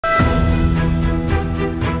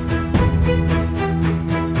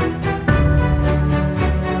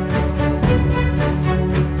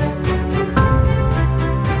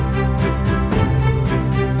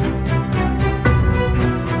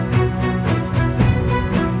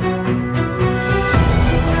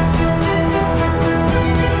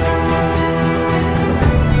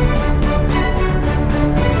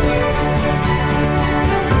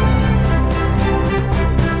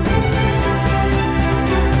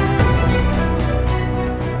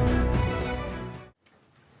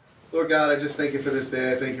God, I just thank you for this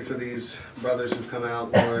day. I thank you for these brothers who've come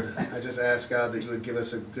out, Lord. I just ask, God, that you would give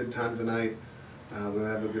us a good time tonight. We would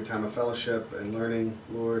have a good time of fellowship and learning,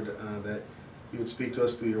 Lord, that you would speak to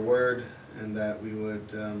us through your word, and that we would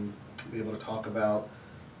be able to talk about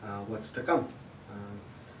what's to come.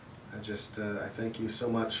 I thank you so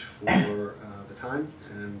much for the time,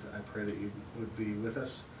 and I pray that you would be with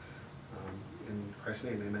us. In Christ's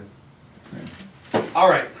name, amen. All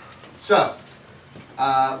right, so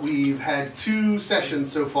we've had 2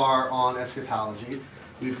 sessions so far on eschatology.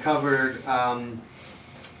 We've covered,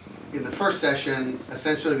 in the first session,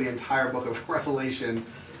 essentially the entire book of Revelation,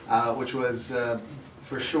 which was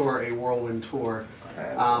for sure a whirlwind tour.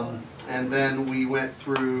 And then we went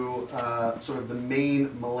through sort of the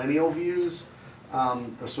main millennial views,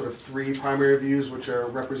 the sort of 3 primary views, which are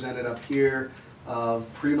represented up here, of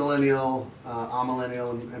premillennial,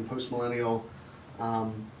 amillennial, and postmillennial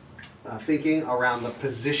thinking around the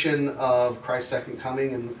position of Christ's second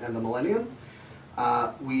coming and the millennium.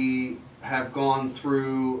 We have gone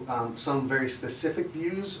through some very specific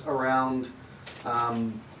views around,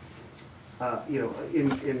 in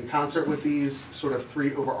concert with these sort of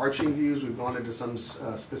 3 overarching views. We've gone into some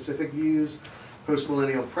specific views: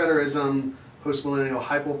 postmillennial preterism, postmillennial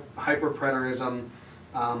hyperpreterism,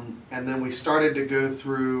 and then we started to go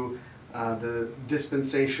through the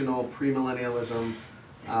dispensational premillennialism.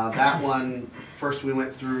 That one, first we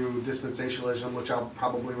went through dispensationalism, which I'll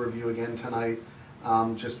probably review again tonight,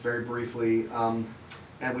 just very briefly, and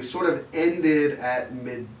we sort of ended at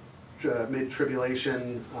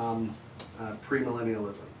mid-tribulation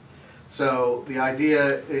premillennialism. So the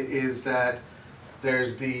idea is that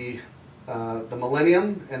there's the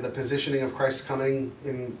millennium and the positioning of Christ's coming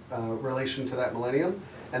in relation to that millennium,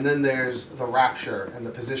 and then there's the rapture and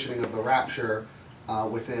the positioning of the rapture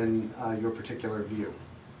within your particular view.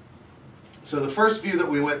 So the first view that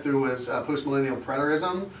we went through was postmillennial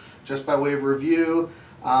preterism. Just by way of review,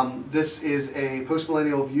 this is a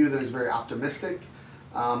postmillennial view that is very optimistic.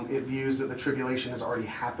 It views that the tribulation has already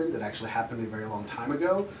happened. It actually happened a very long time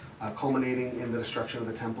ago, culminating in the destruction of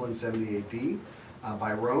the temple in 70 AD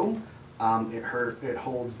by Rome. It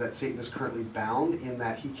holds that Satan is currently bound in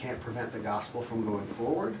that he can't prevent the gospel from going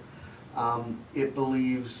forward. It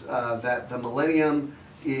believes that the millennium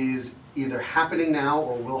is either happening now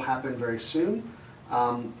or will happen very soon.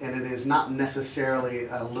 And it is not necessarily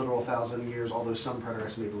a literal 1,000 years, although some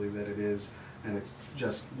preterists may believe that it is, and it's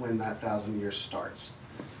just when that 1,000 years starts.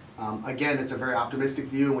 Again, it's a very optimistic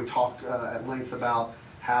view, and we talked at length about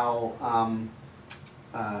how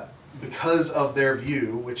because of their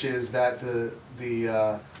view, which is that the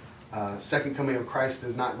second coming of Christ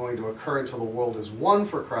is not going to occur until the world is one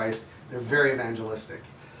for Christ, they're very evangelistic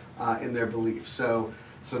in their belief. So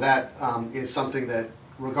that is something that,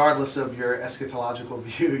 regardless of your eschatological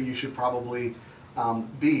view, you should probably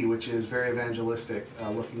be, which is very evangelistic,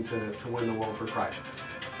 looking to win the world for Christ.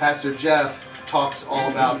 Pastor Jeff talks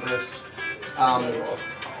all about this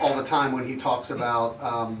all the time when he talks about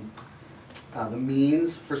the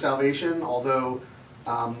means for salvation, although,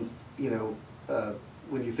 when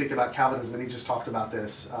you think about Calvinism, and he just talked about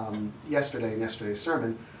this yesterday in yesterday's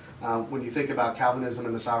sermon, when you think about Calvinism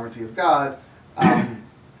and the sovereignty of God,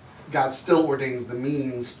 God still ordains the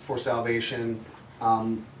means for salvation,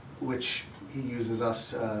 which he uses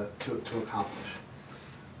us to accomplish.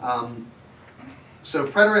 So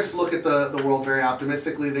preterists look at the world very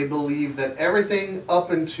optimistically. They believe that everything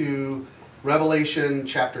up into Revelation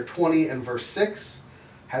chapter 20 and verse 6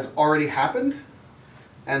 has already happened,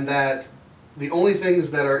 and that the only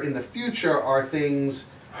things that are in the future are things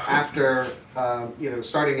after,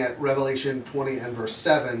 starting at Revelation 20 and verse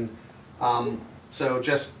 7. So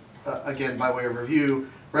just again, by way of review,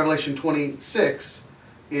 Revelation 26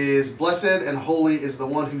 is, "Blessed and holy is the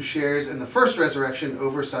one who shares in the first resurrection.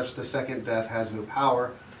 Over such the second death has no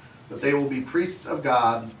power. But they will be priests of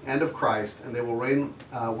God and of Christ, and they will reign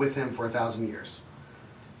with him for 1,000 years."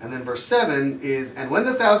 And then verse 7 is, "And when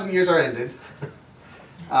the 1,000 years are ended,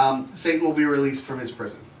 Satan will be released from his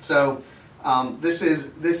prison." So this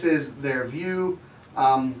is their view,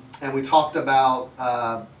 and we talked about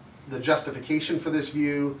the justification for this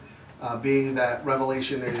view, being that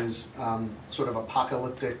Revelation is sort of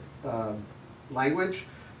apocalyptic language,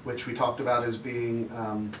 which we talked about as being,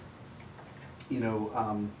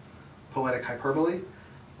 poetic hyperbole.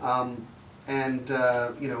 An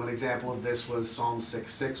example of this was Psalm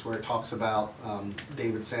 6:6, where it talks about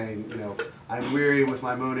David saying, "I'm weary with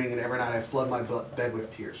my moaning, and every night I flood my bed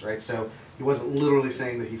with tears," right? So he wasn't literally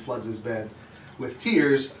saying that he floods his bed with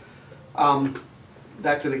tears.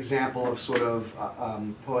 that's an example of sort of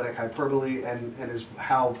poetic hyperbole, and is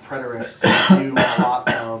how preterists view a lot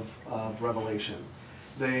of Revelation.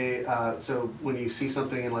 They so when you see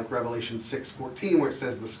something in like Revelation 6:14 where it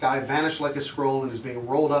says the sky vanished like a scroll and is being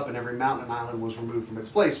rolled up and every mountain and island was removed from its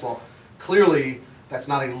place. Well, clearly that's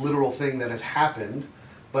not a literal thing that has happened,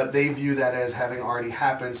 but they view that as having already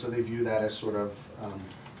happened, so they view that as sort of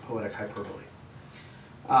poetic hyperbole.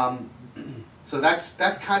 So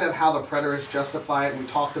that's kind of how the preterists justify it. We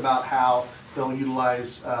talked about how they'll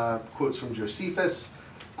utilize quotes from Josephus,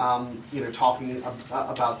 talking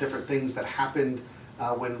about different things that happened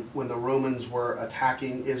when the Romans were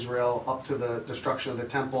attacking Israel up to the destruction of the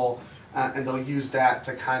temple, and they'll use that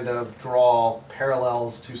to kind of draw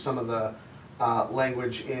parallels to some of the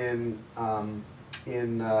language in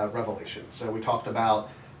Revelation. So we talked about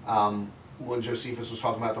when Josephus was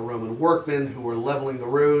talking about the Roman workmen who were leveling the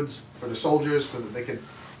roads for the soldiers so that they could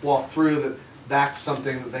walk through, that's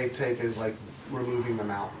something that they take as like removing the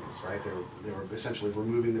mountains, right? They were essentially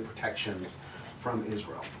removing the protections from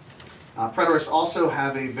Israel. Preterists also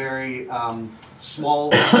have a very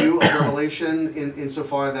small view of Revelation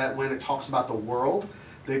insofar that when it talks about the world,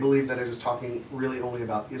 they believe that it is talking really only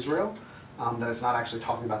about Israel, that it's not actually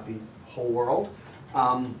talking about the whole world.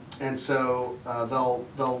 And so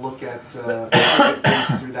they'll look at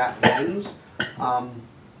things through that lens,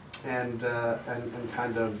 and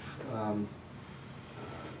kind of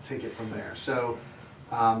take it from there. So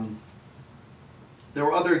there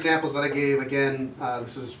were other examples that I gave. Again,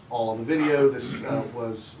 this is all on the video. This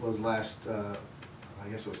was last, I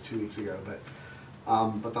guess it was 2 weeks ago,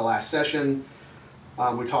 but the last session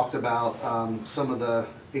we talked about some of the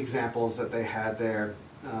examples that they had there.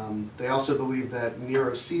 They also believe that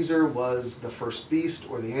Nero Caesar was the first beast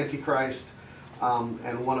or the Antichrist,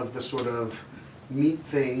 and one of the sort of neat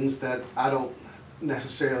things that I don't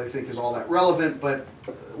necessarily think is all that relevant, but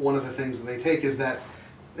one of the things that they take is that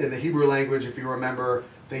in the Hebrew language, if you remember,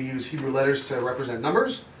 they use Hebrew letters to represent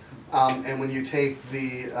numbers, and when you take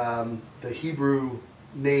the Hebrew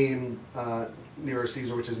name Nero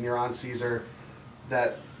Caesar, which is Neron Caesar,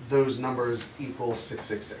 that those numbers equal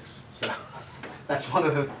 666. So that's one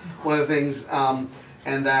of the things,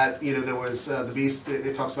 and that there was the beast.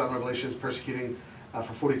 It talks about in Revelations persecuting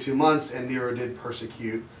for 42 months, and Nero did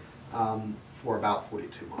persecute for about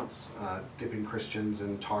 42 months, dipping Christians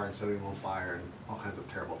in tar and setting them on fire and all kinds of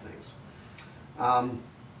terrible things.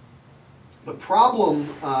 The problem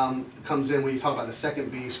comes in when you talk about the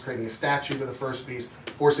second beast creating a statue to the first beast,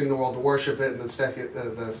 forcing the world to worship it, and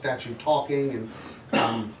the statue talking and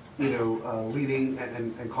leading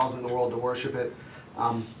and causing the world to worship it.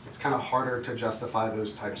 It's kind of harder to justify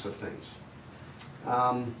those types of things.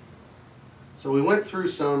 So we went through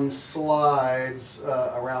some slides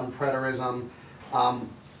around preterism,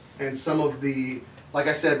 and some of the, like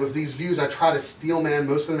I said, with these views I try to steelman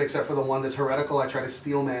most of them except for the one that's heretical. I try to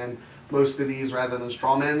steelman most of these rather than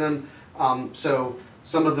strawman them. So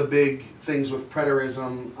some of the big things with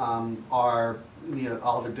preterism are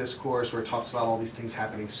Olivet Discourse, where it talks about all these things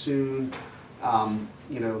happening soon.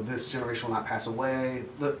 This generation will not pass away.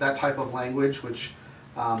 That type of language, which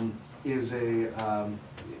is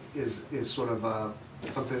sort of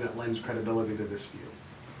something that lends credibility to this view.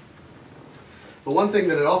 The one thing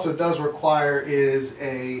that it also does require is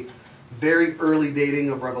a very early dating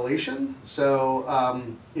of Revelation. So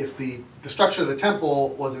if the destruction of the temple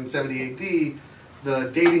was in 70 AD, the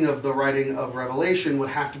dating of the writing of Revelation would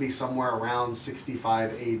have to be somewhere around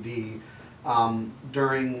 65 AD.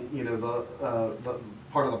 During, the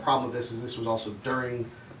part of the problem with this is this was also during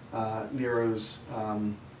Nero's,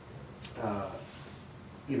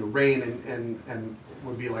 reign, and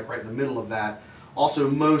would be like right in the middle of that. Also,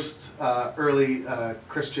 most early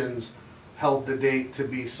Christians held the date to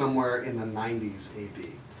be somewhere in the 90s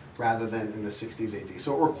AD rather than in the 60s AD.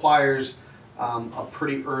 So it requires a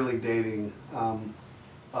pretty early dating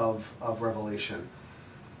of Revelation.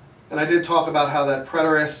 And I did talk about how that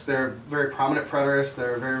preterists, they're very prominent preterists,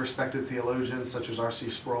 they're very respected theologians such as R.C.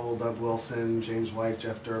 Sproul, Doug Wilson, James White,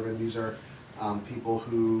 Jeff Durbin. These are people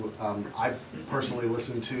who I personally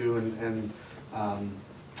listen to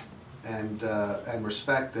and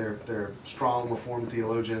respect. They're strong Reformed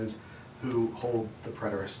theologians who hold the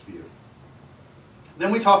preterist view.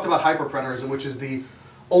 Then we talked about hyperpreterism, which is the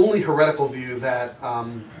only heretical view that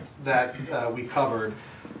we covered.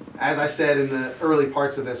 As I said in the early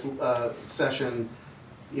parts of this session,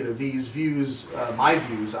 these views, my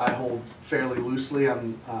views, I hold fairly loosely.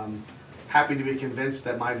 I'm happy to be convinced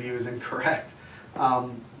that my view is incorrect,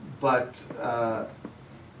 but I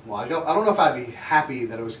don't know if I'd be happy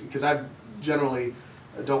that it was, because I generally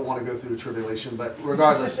don't want to go through the tribulation, but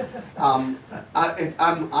regardless, I'm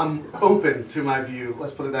open to my view.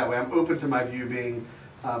 Let's put it that way. I'm open to my view being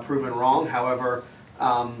proven wrong. However,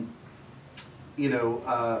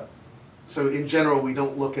 so in general, we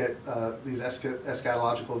don't look at these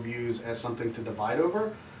eschatological views as something to divide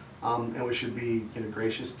over, and we should be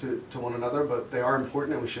gracious to one another. But they are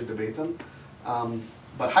important, and we should debate them.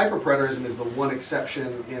 But hyperpreterism is the one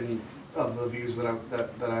exception of the views that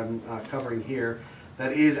I'm covering here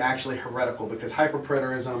that is actually heretical, because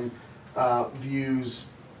hyperpreterism views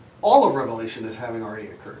all of Revelation as having already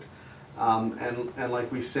occurred, and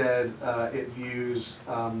like we said,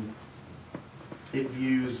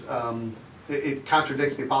 it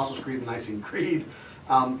contradicts the Apostles' Creed and the Nicene Creed.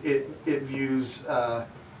 It views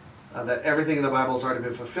that everything in the Bible has already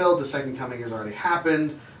been fulfilled. The second coming has already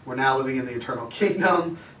happened. We're now living in the eternal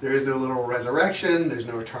kingdom. There is no literal resurrection. There's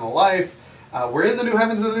no eternal life. We're in the new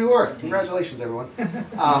heavens and the new earth. Congratulations, everyone.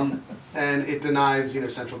 And it denies,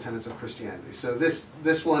 central tenets of Christianity. So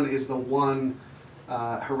this one is the one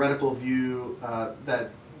heretical view that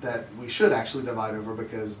we should actually divide over,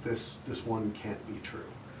 because this one can't be true.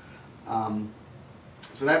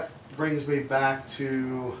 So that brings me back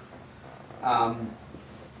to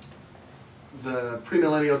the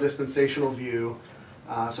premillennial dispensational view.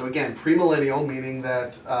 So again, premillennial, meaning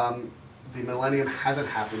that the millennium hasn't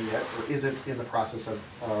happened yet, or isn't in the process of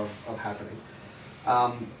happening.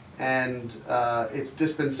 And it's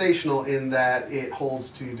dispensational in that it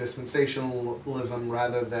holds to dispensationalism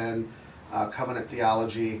rather than covenant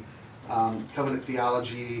theology. Covenant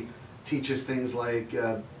theology teaches things like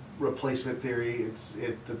replacement theory.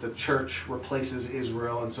 That the church replaces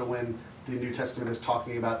Israel, and so when the New Testament is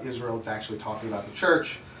talking about Israel, it's actually talking about the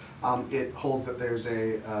church. It holds that there's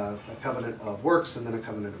a covenant of works and then a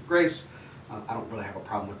covenant of grace. I don't really have a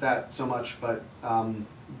problem with that so much, but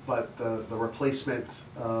the replacement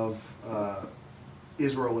of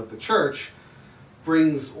Israel with the church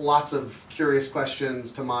brings lots of curious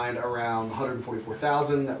questions to mind around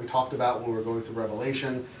 144,000 that we talked about when we were going through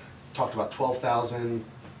Revelation. We talked about 12,000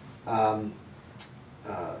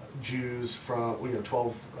 Jews from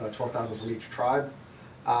 12,000 from each tribe.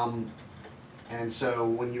 And so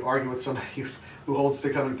when you argue with somebody who holds to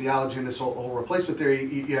covenant theology and this whole replacement theory,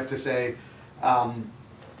 you have to say,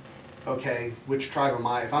 okay, which tribe am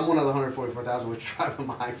I? If I'm one of the 144,000, which tribe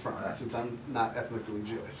am I from? Since I'm not ethnically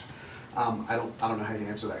Jewish. I don't know how you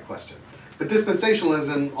answer that question. But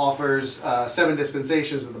dispensationalism offers 7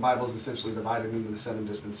 dispensations that the Bible is essentially divided into the 7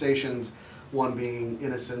 dispensations. One being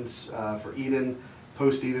innocence for Eden,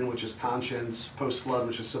 post-Eden, which is conscience, post-flood,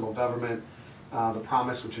 which is civil government, the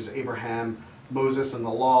promise, which is Abraham, Moses and the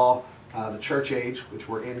law, the church age, which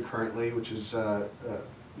we're in currently, which is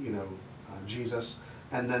Jesus,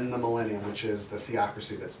 and then the millennium, which is the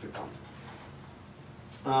theocracy that's to come.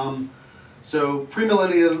 So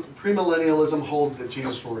premillennialism holds that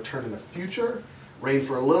Jesus will return in the future, reign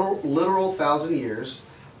for a literal 1,000 years.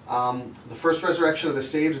 The first resurrection of the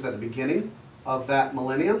saved is at the beginning of that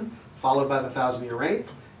millennium, followed by the 1,000-year reign.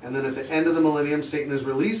 And then at the end of the millennium, Satan is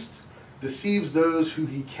released, deceives those who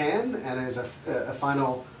he can, and has a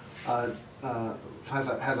final has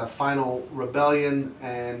a final rebellion,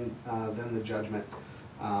 and then the judgment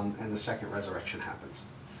and the second resurrection happens.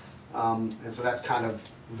 And so that's kind of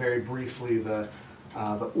very briefly the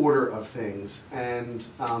order of things. And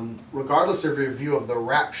regardless of your view of the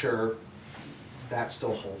rapture, that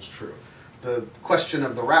still holds true. The question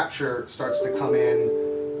of the rapture starts to come in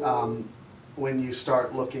when you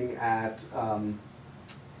start looking at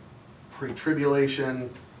pre-tribulation,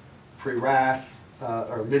 pre-wrath,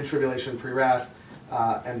 or mid-tribulation, pre-wrath,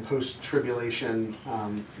 and post-tribulation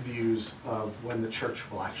views of when the church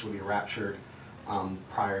will actually be raptured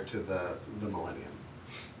prior to the millennium.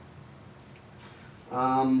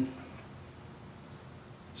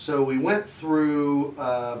 So we went through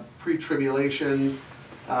pre-tribulation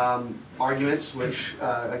arguments, which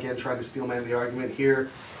again tried to steelman the argument here.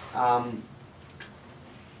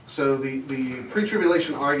 So the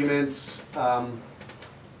pre-tribulation arguments,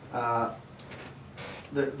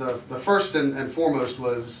 the first and foremost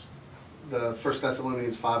was the 1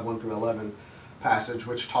 Thessalonians 5:1-11 passage,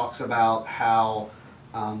 which talks about how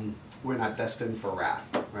we're not destined for wrath,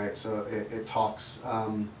 right? So it talks,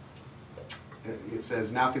 it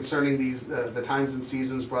says, "Now concerning these the times and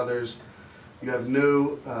seasons, brothers, you have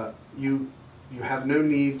no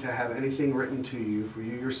need to have anything written to you, for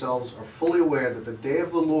you yourselves are fully aware that the day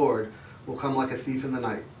of the Lord will come like a thief in the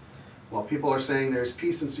night. While people are saying there is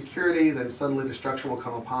peace and security, then suddenly destruction will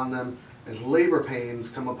come upon them, as labor pains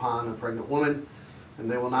come upon a pregnant woman,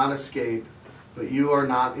 and they will not escape. But you are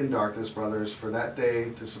not in darkness, brothers, for that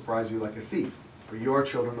day to surprise you like a thief. For you are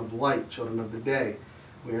children of light, children of the day.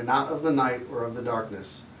 We are not of the night or of the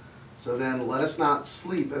darkness. So then let us not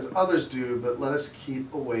sleep as others do, but let us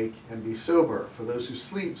keep awake and be sober. For those who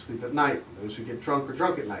sleep, sleep at night. And those who get drunk are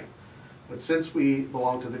drunk at night. But since we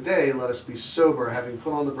belong to the day, let us be sober, having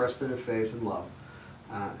put on the breastplate of faith and love,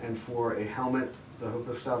 and for a helmet, the hope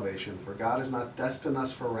of salvation. For God has not destined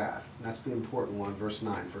us for wrath. And that's the important one, verse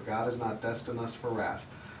 9. For God has not destined us for wrath,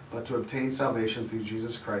 but to obtain salvation through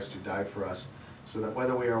Jesus Christ, who died for us, so that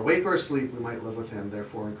whether we are awake or asleep, we might live with him.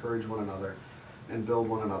 Therefore encourage one another and build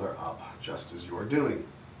one another up, just as you are doing.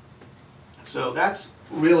 So that's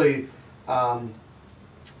really,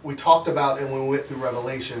 we talked about, and when we went through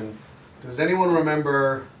Revelation, does anyone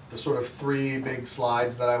remember the sort of 3 big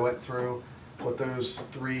slides that I went through? What those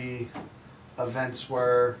 3 events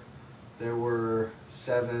were? There were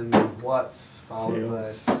 7 whats followed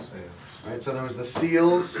by, right? So there was the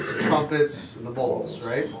seals, the trumpets, and the bowls,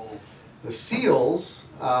 right? The seals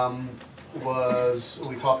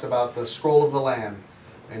we talked about the scroll of the Lamb,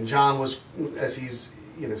 and John was, as he's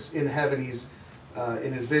in heaven, he's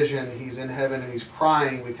in his vision, he's in heaven and he's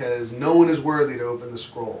crying because no one is worthy to open the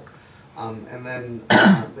scroll. And then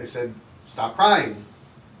they said, stop crying,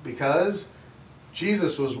 because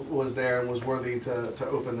Jesus was there and was worthy to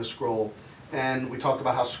open the scroll. And we talked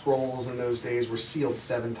about how scrolls in those days were sealed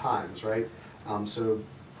 7 times, right?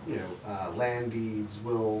 Land deeds,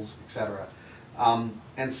 wills, etc.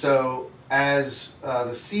 And so as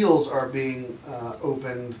the seals are being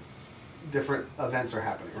opened, different events are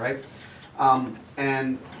happening, right?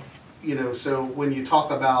 So when you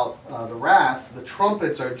talk about the wrath, the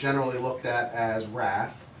trumpets are generally looked at as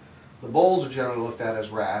wrath. The bowls are generally looked at as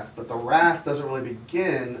wrath, but the wrath doesn't really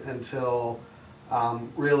begin until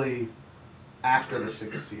really after the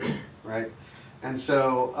 6th seal, right? And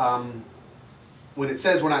so when it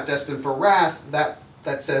says we're not destined for wrath, that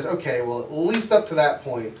says, okay, well, at least up to that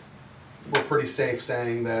point, we're pretty safe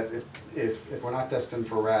saying that if we're not destined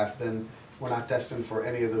for wrath, then we're not destined for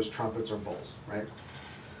any of those trumpets or bowls, right?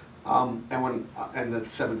 And the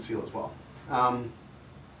 7th seal as well.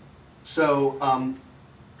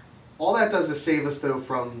 All that does is save us, though,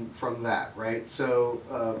 from that, right? So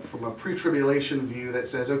from a pre-tribulation view that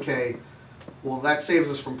says, okay, well, that saves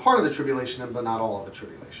us from part of the tribulation, but not all of the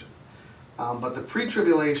tribulation. But the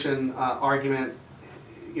pre-tribulation argument,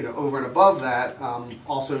 over and above that,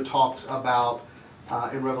 also talks about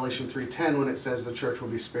in Revelation 3:10 when it says the church will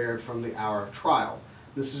be spared from the hour of trial.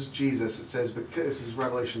 This is Jesus. It says, this is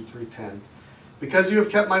Revelation 3:10. Because you have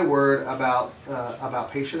kept my word about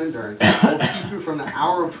patient endurance, I will keep you from the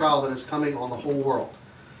hour of trial that is coming on the whole world,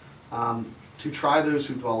 to try those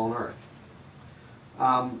who dwell on earth.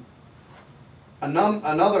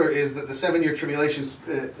 Another is that the 7-year tribulation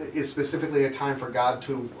is specifically a time for God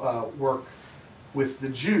to work with the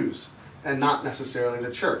Jews and not necessarily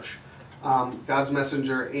the church. God's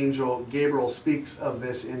messenger, angel Gabriel, speaks of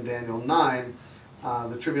this in Daniel 9.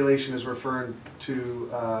 The tribulation is referred to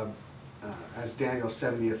as Daniel's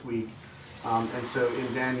 70th week. And so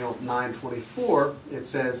in Daniel 9:24, it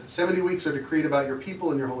says, 70 weeks are decreed about your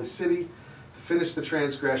people and your holy city, to finish the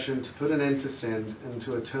transgression, to put an end to sin, and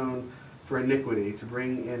to atone for iniquity, to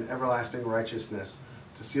bring in everlasting righteousness,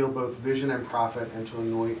 to seal both vision and prophet, and to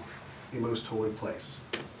anoint a most holy place.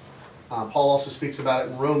 Paul also speaks about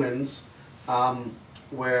it in Romans,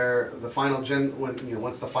 where the final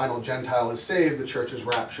once the final Gentile is saved, the church is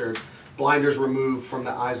raptured, blinders removed from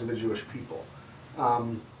the eyes of the Jewish people.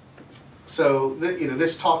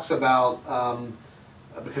 This talks about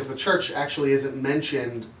because the church actually isn't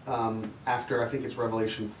mentioned after, I think it's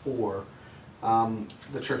Revelation 4.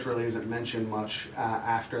 The church really isn't mentioned much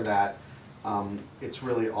after that. It's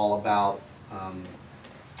really all about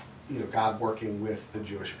God working with the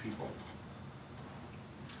Jewish people.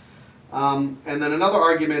 And then another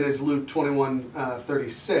argument is Luke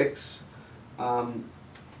 21:36,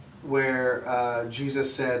 where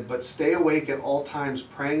Jesus said, "But stay awake at all times,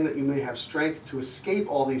 praying that you may have strength to escape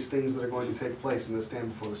all these things that are going to take place and to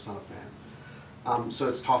stand before the Son of Man." So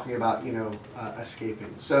it's talking about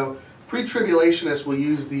escaping. So pre-tribulationists will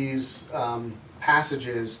use these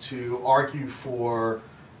passages to argue for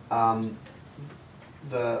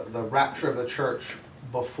the rapture of the church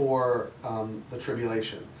before the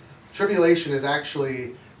tribulation. Tribulation is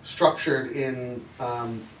actually structured into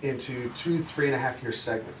 2 3.5 year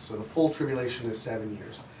segments. So the full tribulation is 7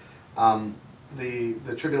 years.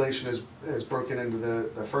 The tribulation is broken into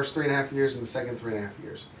the first 3.5 years and the second 3.5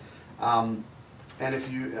 years. And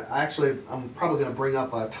I'm probably going to bring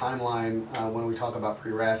up a timeline when we talk about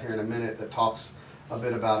pre-wrath here in a minute that talks a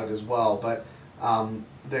bit about it as well. But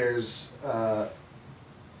there's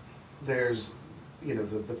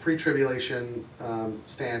the pre-tribulation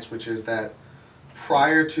stance, which is that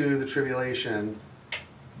prior to the tribulation,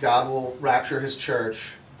 God will rapture his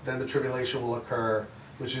church, then the tribulation will occur,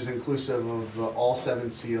 which is inclusive of all 7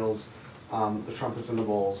 seals, the trumpets and the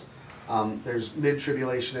bowls. There's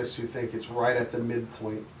mid-tribulationists who think it's right at the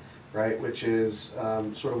midpoint, right, which is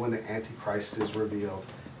sort of when the Antichrist is revealed.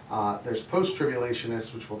 There's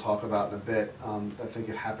post-tribulationists, which we'll talk about in a bit. I think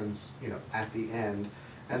it happens, at the end.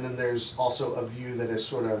 And then there's also a view that is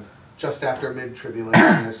sort of just after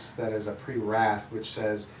mid-tribulationists, that is a pre-wrath, which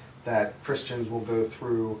says that Christians will go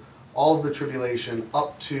through all of the tribulation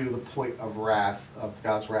up to the point of wrath, of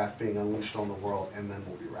God's wrath being unleashed on the world, and then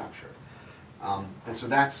will be raptured. And so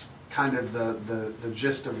that's kind of the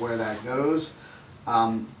gist of where that goes.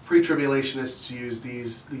 Pre-tribulationists use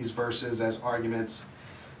these verses as arguments.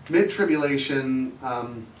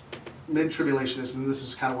 Mid-tribulationists, and this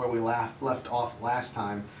is kind of where we left off last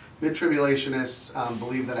time, mid-tribulationists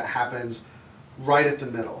believe that it happens right at the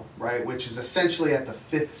middle, right, which is essentially at the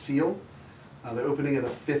 5th seal, the opening of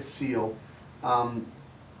the 5th seal.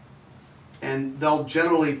 And they'll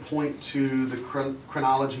generally point to the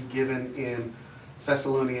chronology given in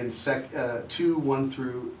Thessalonians 2, 1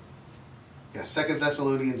 through, 2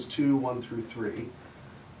 Thessalonians 2, 1 through 3,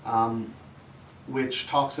 which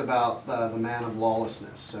talks about the man of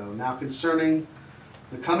lawlessness. So, now concerning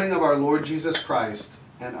the coming of our Lord Jesus Christ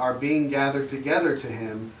and our being gathered together to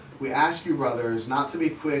him, we ask you, brothers, not to be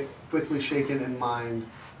quickly shaken in mind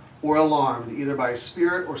or alarmed, either by a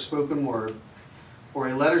spirit or spoken word, or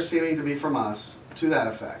a letter seeming to be from us, to that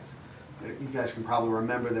effect. You guys can probably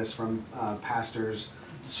remember this from Pastor's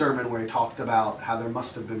sermon, where he talked about how there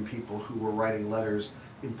must have been people who were writing letters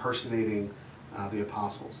impersonating the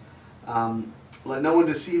apostles. Let no one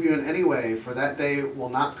deceive you in any way, for that day will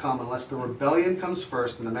not come unless the rebellion comes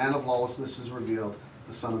first and the man of lawlessness is revealed,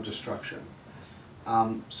 the son of destruction.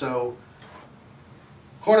 So,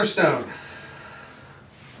 Cornerstone.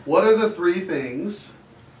 What are the 3 things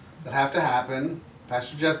that have to happen?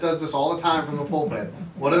 Pastor Jeff does this all the time from the pulpit.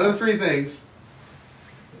 What are the 3 things?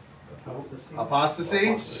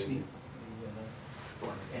 Apostasy.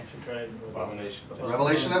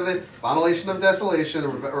 Revelation of desolation,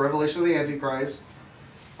 or revelation of the Antichrist,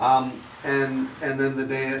 and then the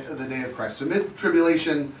day of Christ. So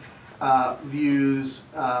mid-tribulation views,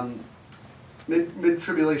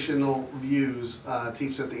 mid-tribulational views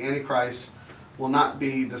teach that the Antichrist will not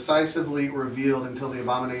be decisively revealed until the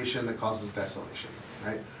abomination that causes desolation,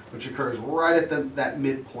 right? Which occurs right at that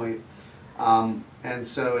midpoint. And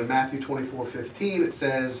so in Matthew 24:15 it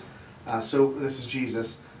says, so this is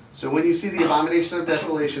Jesus, so when you see the abomination of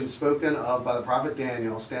desolation spoken of by the prophet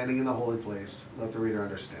Daniel standing in the holy place, let the reader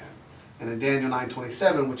understand. And in Daniel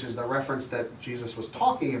 9:27, which is the reference that Jesus was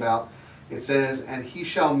talking about, it says, and he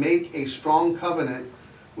shall make a strong covenant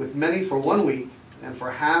with many for 1 week, and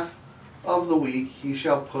for half of the week he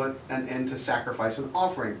shall put an end to sacrifice and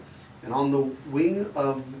offering. And on the wing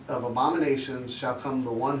of abominations shall come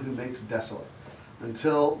the one who makes desolate,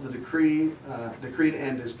 until the decreed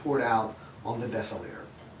end is poured out on the desolator.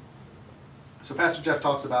 So Pastor Jeff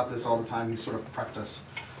talks about this all the time. He sort of prepped us,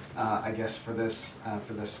 I guess, for this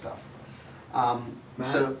stuff.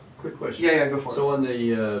 So, quick question. Yeah, go for it. So on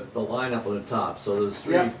the lineup on the top, so there's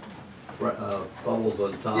 3 bubbles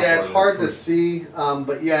on top. Yeah, it's hard to see,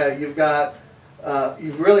 but yeah, you've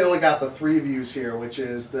really only got the 3 views here, which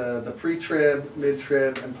is the pre-trib,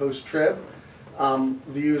 mid-trib, and post-trib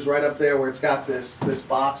views right up there, where it's got this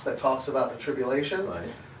box that talks about the tribulation.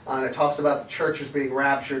 Right. And it talks about the churches being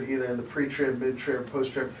raptured either in the pre-trib, mid-trib,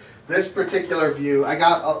 post-trib. This particular view, I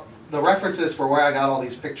got the references for where I got all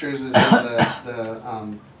these pictures is in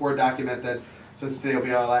the Word document that, since today will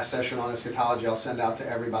be our last session on eschatology, I'll send out to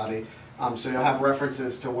everybody. So you'll have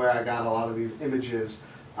references to where I got a lot of these images.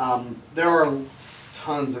 There are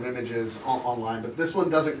tons of images online, but this one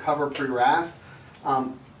doesn't cover pre-wrath.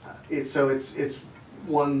 So it's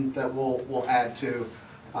one that we'll add to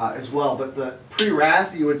as well. But the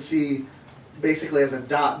pre-wrath you would see basically as a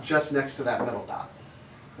dot just next to that middle dot.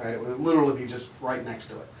 Right? It would literally be just right next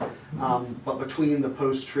to it. But between the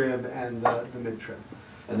post-trib and the mid-trib.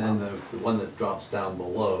 And then the one that drops down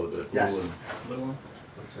below, the blue one.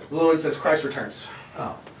 Blue one says Christ returns.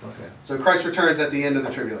 Oh, okay. So Christ returns at the end of the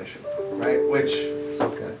tribulation, right? Which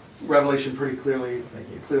Revelation pretty clearly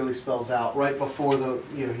spells out right before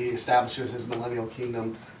he establishes his millennial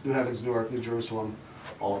kingdom, new heavens, new earth, new Jerusalem,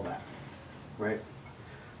 all of that, right?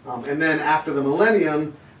 And then after the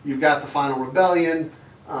millennium, you've got the final rebellion,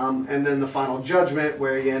 and then the final judgment,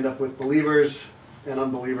 where you end up with believers and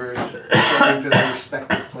unbelievers going to their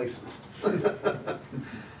respective places.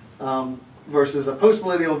 Versus a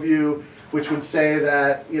postmillennial view, which would say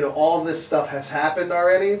that, you know, all this stuff has happened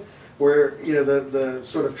already, where, you know, the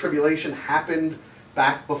sort of tribulation happened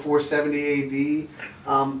back before 70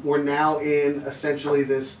 AD. We're now in essentially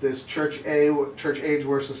this church age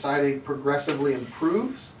where society progressively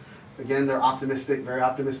improves. Again, they're optimistic, very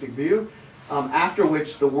optimistic view. After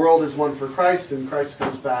which the world is one for Christ, and Christ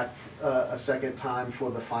comes back a second time for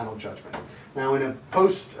the final judgment. Now, in a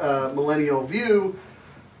post-millennial view,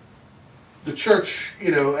 the church, you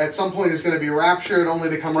know, at some point is going to be raptured, only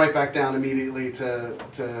to come right back down immediately to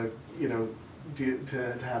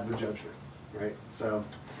have the judgment, right? So,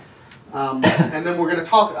 and then we're going to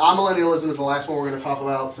talk. Amillennialism is the last one we're going to talk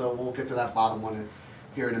about, so we'll get to that bottom one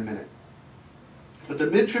here in a minute. But the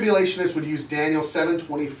mid-tribulationists would use Daniel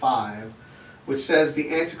 7:25, which says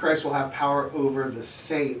the Antichrist will have power over the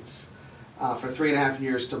saints for 3.5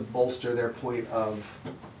 years to bolster their point of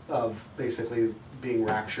basically being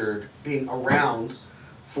raptured, being around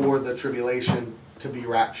for the tribulation to be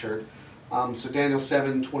raptured. So Daniel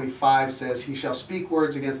 7:25 says, "He shall speak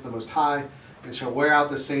words against the Most High, and shall wear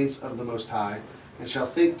out the saints of the Most High, and shall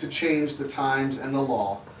think to change the times and the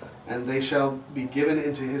law, and they shall be given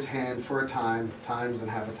into his hand for a time, times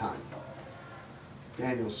and half a time."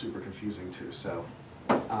 Daniel's super confusing too, so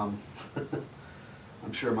I'm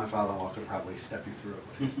sure my father-in-law could probably step you through it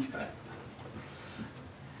with his teaching.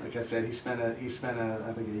 Like I said, he spent I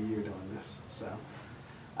think a year doing this.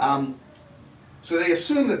 So they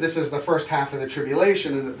assume that this is the first half of the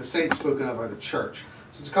tribulation and that the saints spoken of are the church.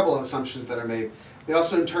 So it's a couple of assumptions that are made. They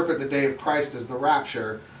also interpret the day of Christ as the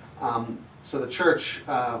rapture. So the church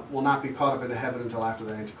will not be caught up into heaven until after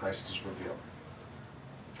the Antichrist is revealed.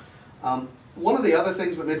 One of the other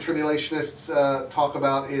things that mid-tribulationists talk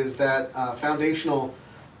about is that foundational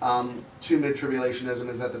to mid-tribulationism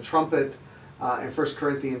is that the trumpet in 1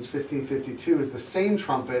 Corinthians 15:52 is the same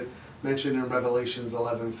trumpet mentioned in Revelations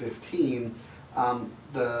 11:15.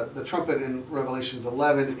 The trumpet in Revelations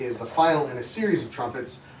 11 is the final in a series of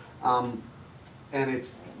trumpets, and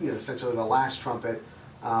it's, you know, essentially the last trumpet.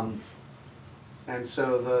 And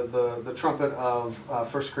so the trumpet of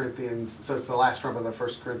 1 Corinthians, so it's the last trumpet of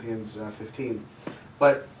 1 Corinthians 15.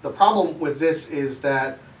 But the problem with this is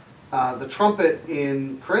that the trumpet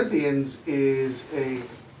in Corinthians is a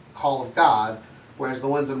call of God, whereas the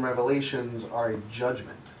ones in Revelations are a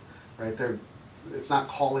judgment, right? It's not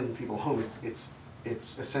calling people home. It's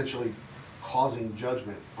essentially causing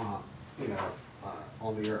judgment,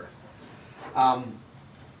 on the earth.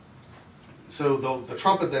 So the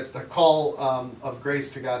trumpet, that's the call of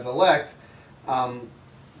grace to God's elect,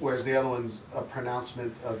 whereas the other one's a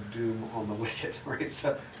pronouncement of doom on the wicked, right?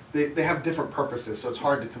 So they have different purposes, so it's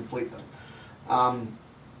hard to conflate them.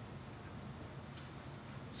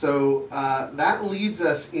 So that leads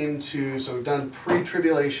us into, so we've done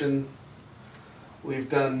pre-tribulation, we've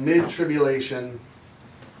done mid-tribulation,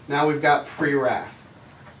 now we've got pre-wrath.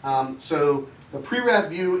 So the pre-wrath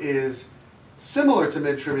view is similar to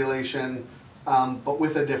mid-tribulation, but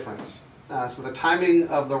with a difference. So the timing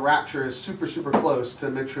of the rapture is super, super close to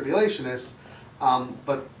mid-tribulationists,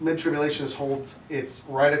 but mid-tribulationist holds it's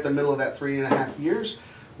right at the middle of that 3.5 years,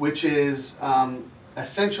 which is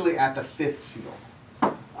essentially at the 5th seal.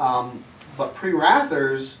 But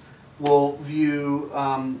pre-wrathers will view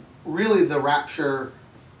really the rapture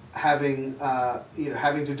having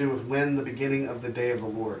to do with when the beginning of the day of the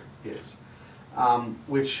Lord is,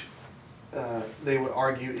 which they would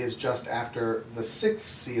argue is just after the 6th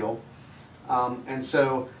seal. And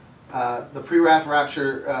so the pre-wrath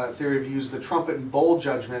rapture theory views the trumpet and bowl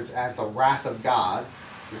judgments as the wrath of God,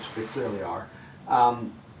 which they clearly are,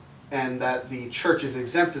 and that the church is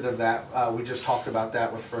exempted of that. We just talked about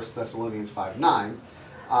that with 1 Thessalonians 5:9.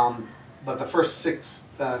 But the first 6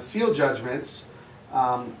 seal judgments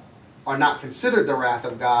are not considered the wrath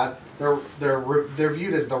of God. They're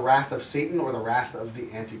viewed as the wrath of Satan or the wrath of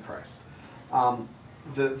the Antichrist.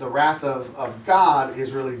 The wrath of God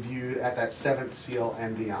is really viewed at that 7th seal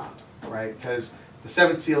and beyond, right? Because the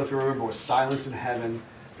 7th seal, if you remember, was silence in heaven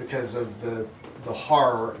because of the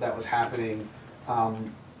horror that was happening.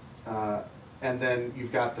 And then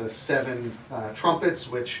you've got the 7 trumpets,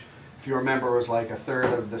 which, if you remember, was like a third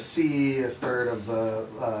of the sea, a third of the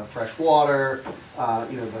fresh water,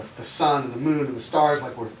 the sun and the moon and the stars,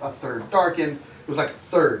 like were a third darkened. It was like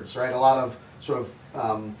thirds, right? A lot of sort of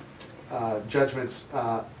judgments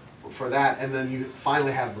for that. And then you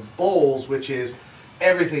finally have the bowls, which is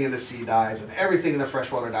everything in the sea dies and everything in the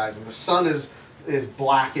fresh water dies, and the sun is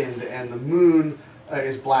blackened and the moon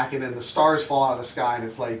is blackened and the stars fall out of the sky, and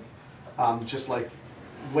it's like just like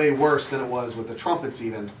way worse than it was with the trumpets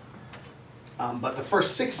even. But the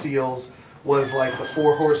first 6 seals was like the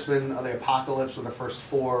 4 horsemen of the apocalypse, or the first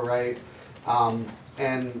 4, right?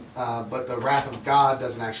 But the wrath of God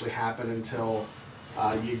doesn't actually happen until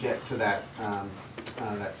you get to that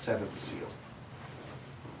seventh seal.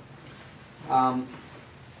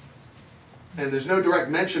 And there's no direct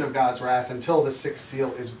mention of God's wrath until the sixth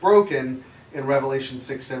seal is broken in Revelation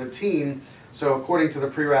 6:17. So according to the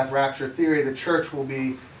pre-wrath rapture theory, the church will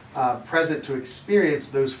be present to experience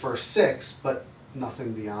those first six, but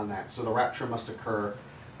nothing beyond that. So the rapture must occur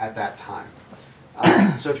at that time.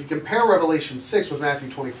 So if you compare Revelation 6 with Matthew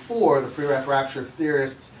 24, the pre-wrath rapture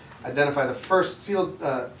theorists identify the first seal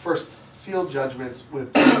judgments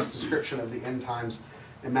with Jesus' description of the end times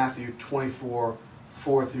in Matthew 24,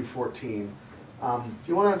 4 through 14. Do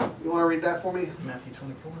you want to read that for me? Matthew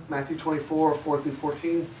 24. Matthew 24, 4 through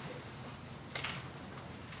 14.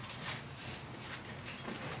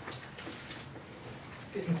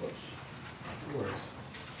 Getting close. No worries.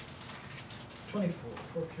 24,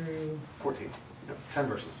 4 through 14. Yep, 10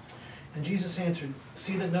 verses. And Jesus answered,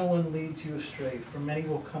 "See that no one leads you astray, for many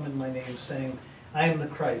will come in my name, saying, I am the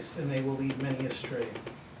Christ, and they will lead many astray.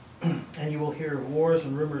 And you will hear of wars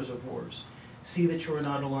and rumors of wars. See that you are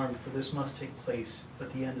not alarmed, for this must take place,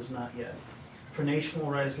 but the end is not yet. For nation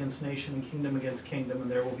will rise against nation, and kingdom against kingdom,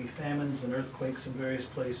 and there will be famines and earthquakes in various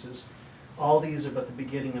places. All these are but the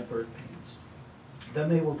beginning of birth pains. Then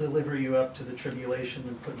they will deliver you up to the tribulation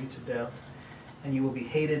and put you to death, and you will be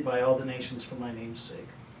hated by all the nations for my name's sake.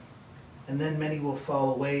 And then many will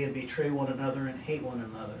fall away and betray one another and hate one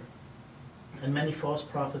another. And many false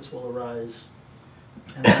prophets will arise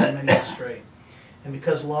and lead many astray. And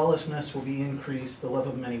because lawlessness will be increased, the love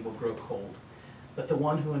of many will grow cold. But the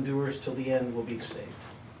one who endures till the end will be saved.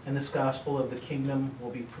 And this gospel of the kingdom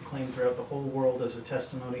will be proclaimed throughout the whole world as a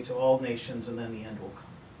testimony to all nations, and then the end will come."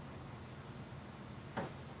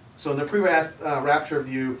 So in the pre-wrath rapture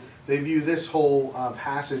view, they view this whole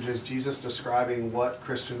passage as Jesus describing what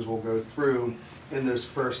Christians will go through in those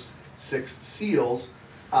first six seals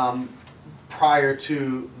prior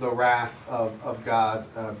to the wrath of God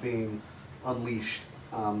being unleashed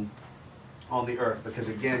on the earth. Because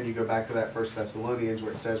again, you go back to that 1 Thessalonians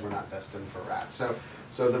where it says we're not destined for wrath.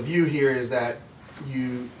 So the view here is that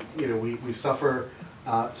we suffer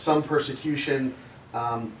some persecution,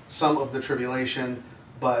 some of the tribulation,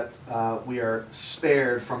 but we are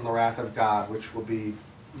spared from the wrath of God, which will be,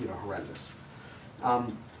 horrendous.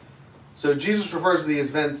 So Jesus refers to these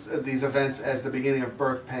events as the beginning of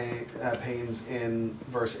birth pains in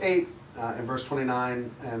verse 8. In verse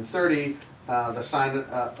 29 and 30, the sign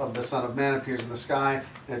of the Son of Man appears in the sky,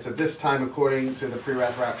 and it's at this time, according to the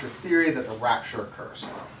pre-wrath rapture theory, that the rapture occurs.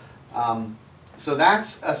 So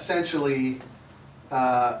that's essentially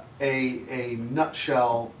a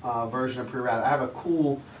nutshell version of pre-wrath. I have a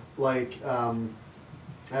cool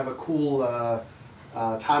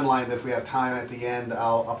timeline that if we have time at the end,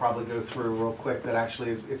 I'll probably go through real quick. That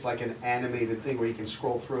actually it's like an animated thing where you can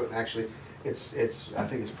scroll through it, and actually it's I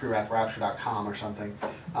think it's prewrathrapture.com or something,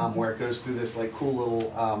 where it goes through this like cool little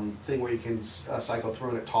thing where you can cycle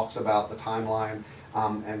through, and it talks about the timeline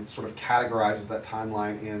and sort of categorizes that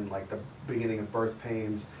timeline in like the beginning of birth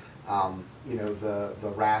pains, the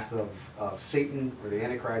wrath of Satan or the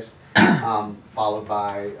Antichrist, followed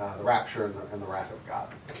by the rapture and the wrath of God.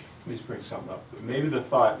 Let me just bring something up. Maybe the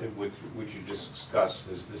thought with which you just discussed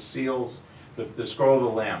is the seals, the scroll of the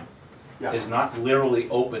Lamb is not literally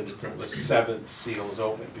opened until the seventh seal is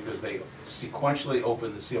opened, because they sequentially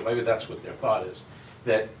open the seal. Maybe that's what their thought is,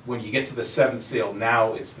 that when you get to the seventh seal,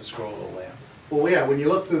 now it's the scroll of the Lamb. Well, yeah, when you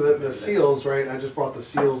look through the seals, right, I just brought the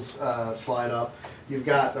seals slide up. You've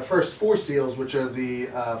got the first four seals, which are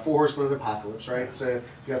the four horsemen of the apocalypse, right? So you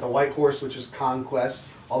got the white horse, which is conquest,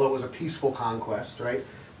 although it was a peaceful conquest, right?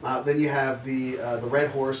 Then you have the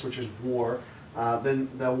red horse, which is war. Then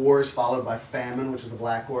the war is followed by famine, which is the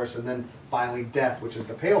black horse, and then finally death, which is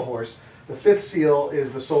the pale horse. The fifth seal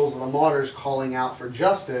is the souls of the martyrs calling out for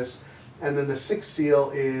justice, and then the sixth seal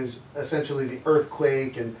is essentially the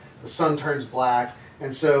earthquake, and the sun turns black,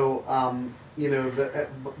 and so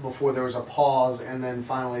before there was a pause, and then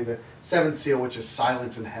finally the seventh seal, which is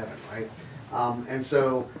silence in heaven, right? And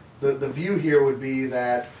so the view here would be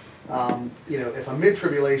that if a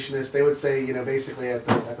mid-tribulationist, they would say, basically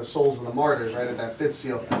at the souls of the martyrs, right, at that fifth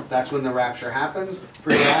seal, that's when the rapture happens.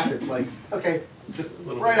 Pre-wrath, it's like, okay, just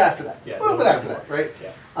right after that, a little bit after that, right,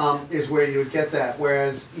 is where you would get that.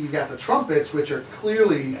 Whereas you got the trumpets, which are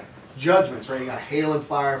clearly judgments, right? You got hail and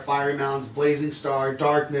fire, fiery mountains, blazing star,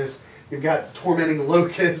 darkness. You've got tormenting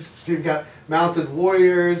locusts. You've got mounted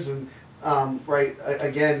warriors, and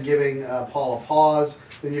again giving Paul a pause.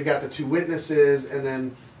 Then you've got the two witnesses, and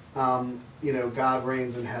then God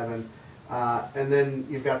reigns in heaven, and then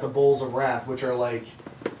you've got the bowls of wrath, which are like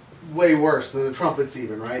way worse than the trumpets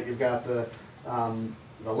even, right? You've got the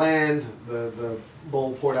land, the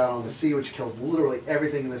bowl poured out on the sea, which kills literally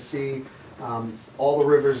everything in the sea, all the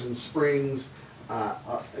rivers and springs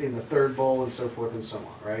in the third bowl, and so forth and so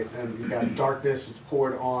on, right? And you've got darkness, it's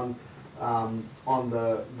poured on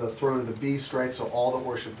the throne of the beast, right? So all that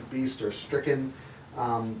worship the beast are stricken,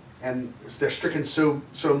 and they're stricken so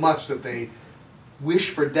much that they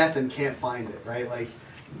wish for death and can't find it, right? Like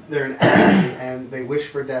they're in agony and they wish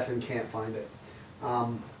for death and can't find it.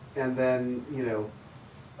 And then, you know,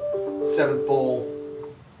 seventh bowl,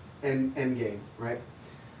 end game, right?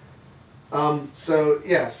 So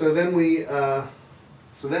yeah, so then we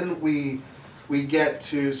get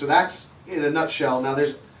to, so that's in a nutshell. Now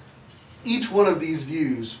there's each one of these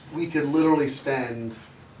views we could literally spend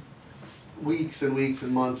weeks and weeks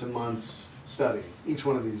and months studying each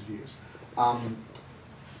one of these views.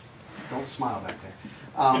 Don't smile back there.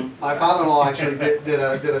 My father-in-law actually did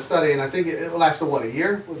a study, and I think it lasted, what, a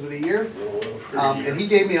year? Was it a year? And he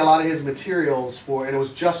gave me a lot of his materials for, and it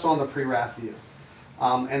was just on the pre-wrath view.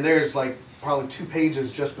 And there's like probably 2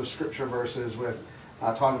 pages just of scripture verses with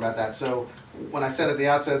talking about that. So when I said at the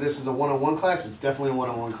outset this is a 101 class, it's definitely a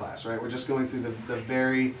 101 class, right? We're just going through the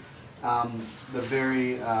very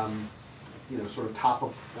you know, sort of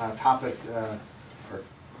topical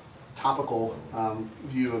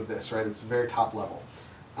view of this, right? It's very top level.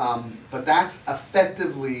 But that's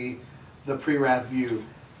effectively the pre-wrath view.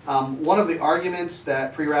 One of the arguments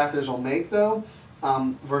that pre-wrathers will make, though,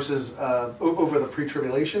 versus over the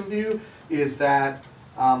pre-tribulation view, is that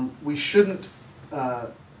we shouldn't.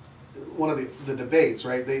 One of the debates,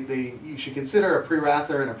 right? You should consider a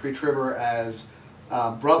pre-wrather and a pre-tribber as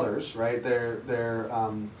brothers, right?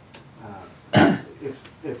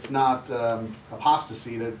 It's not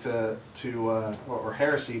apostasy or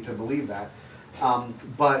heresy to believe that.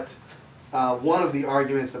 But one of the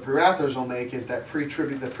arguments that pre-wrathers will make is that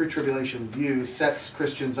the pre-tribulation view sets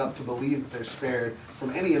Christians up to believe that they're spared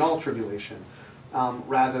from any and all tribulation,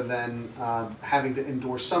 rather than having to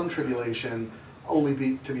endure some tribulation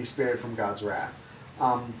only to be spared from God's wrath.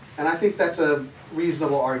 And I think that's a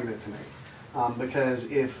reasonable argument to make, because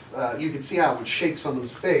if you can see how it would shake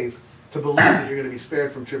someone's faith to believe that you're going to be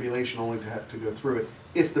spared from tribulation only to have to go through it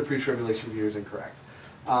if the pre-tribulation view is incorrect.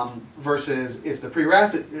 Versus if the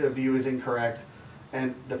pre-wrath view is incorrect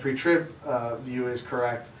and the pre-trib view is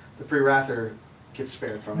correct, the pre-wrather gets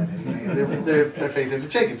spared from it anyway. Their faith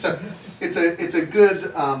isn't shaken. So it's a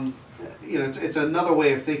good, you know, it's another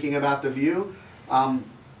way of thinking about the view. I'm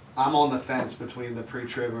on the fence between the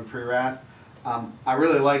pre-trib and pre-wrath. I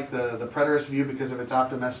really like the preterist view because of its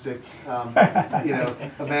optimistic, you know,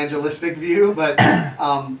 evangelistic view, but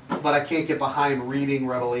I can't get behind reading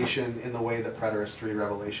Revelation in the way that preterists read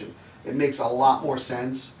Revelation. It makes a lot more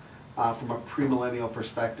sense from a premillennial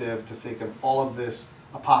perspective to think of all of this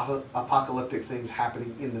apocalyptic things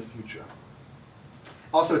happening in the future.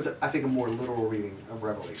 Also, it's, I think, a more literal reading of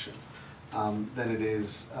Revelation than it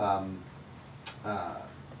is,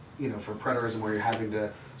 you know, for preterism, where you're having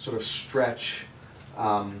to sort of stretch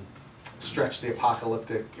the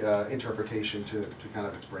apocalyptic interpretation to kind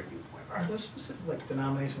of its breaking point. Are those specific, like,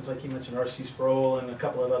 denominations, like you mentioned, R.C. Sproul and a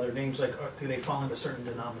couple of other names, like, do they fall into certain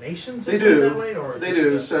denominations? They do. That way, or they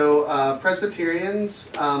do. So Presbyterians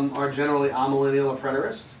are generally amillennial or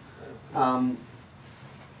preterist.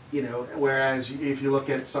 You know, whereas if you look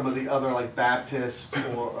at some of the other, like Baptists,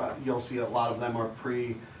 or you'll see a lot of them are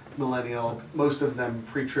pre-millennial, most of them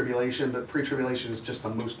pre-tribulation, but pre-tribulation is just the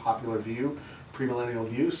most popular view, premillennial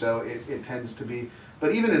view, so it tends to be.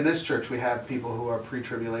 But even in this church, we have people who are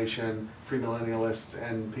pre-tribulation, premillennialists,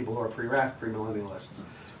 and people who are pre-wrath, premillennialists.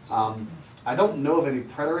 I don't know of any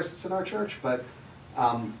preterists in our church, but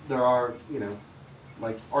there are, you know,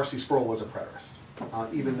 like R.C. Sproul was a preterist,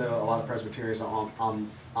 even though a lot of Presbyterians are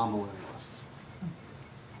millennialists.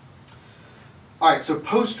 All right, so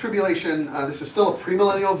post-tribulation, this is still a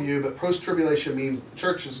premillennial view, but post-tribulation means the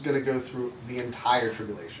church is going to go through the entire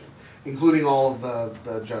tribulation, including all of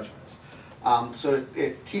the judgments. So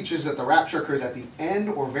it teaches that the rapture occurs at the end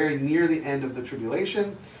or very near the end of the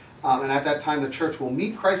tribulation, and at that time the church will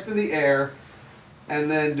meet Christ in the air and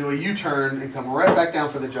then do a U-turn and come right back down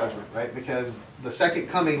for the judgment, right? Because the second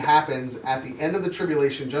coming happens at the end of the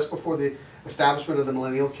tribulation, just before the establishment of the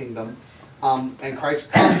millennial kingdom, and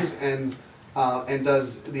Christ comes and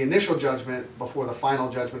does the initial judgment before the final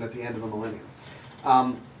judgment at the end of the millennium.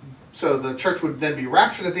 So the church would then be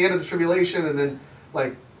raptured at the end of the tribulation and then,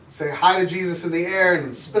 like, say hi to Jesus in the air and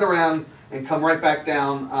then spin around and come right back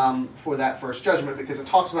down for that first judgment, because it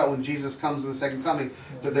talks about when Jesus comes in the second coming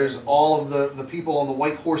that there's all of the people on the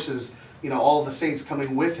white horses, you know, all of the saints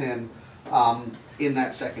coming with him in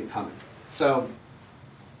that second coming. So,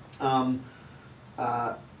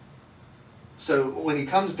 so when he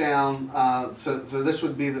comes down, so this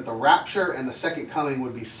would be that the rapture and the second coming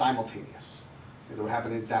would be simultaneous. It would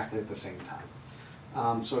happen exactly at the same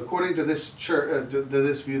time. So according to this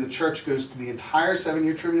this view, the church goes through the entire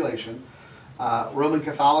 7-year tribulation. Roman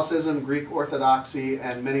Catholicism, Greek Orthodoxy,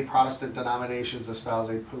 and many Protestant denominations espouse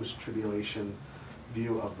a post-tribulation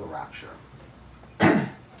view of the rapture,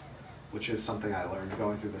 which is something I learned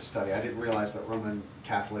going through this study. I didn't realize that Roman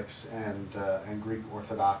Catholics and Greek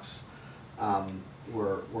Orthodox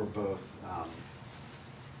were both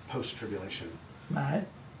post-tribulation. Matt,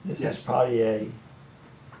 this Yes. is probably a,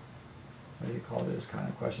 what do you call those kind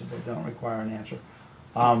of questions that don't require an answer?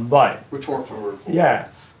 But, Rhetorical. yeah.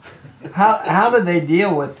 How do they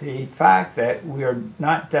deal with the fact that we are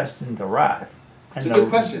not destined to wrath? It's a good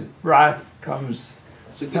question. Wrath comes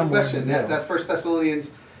It's a good somewhere question. in the middle. That 1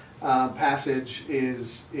 Thessalonians passage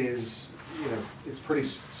is it's pretty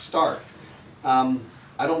stark. I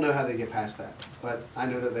don't know how they get past that, but I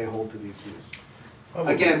know that they hold to these views.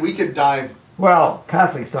 Again, we could dive. Well,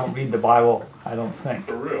 Catholics don't read the Bible, I don't think.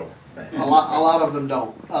 For real. A lot of them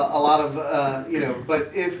don't. A lot of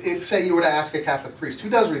But if say you were to ask a Catholic priest who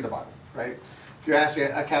does read the Bible, right? If you ask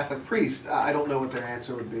a Catholic priest, I don't know what their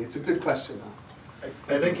answer would be. It's a good question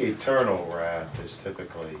though. I think eternal wrath is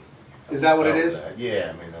typically. Is that what it is?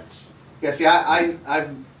 Yeah, I mean that's. Yeah. See,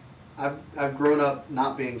 I've grown up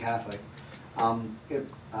not being Catholic.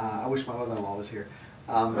 I wish my mother-in-law was here.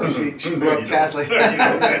 She grew up Catholic.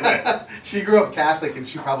 She grew up Catholic, and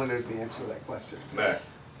she probably knows the answer to that question. Matt,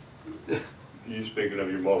 you speaking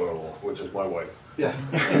of your mother-in-law, which is my wife. Yes.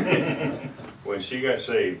 When she got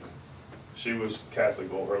saved, she was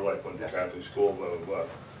Catholic all her life, went to Yes. Catholic school, blah, blah, blah.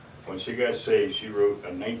 When she got saved, she wrote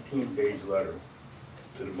a 19-page letter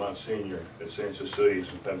to the Monsignor at St. Cecilia's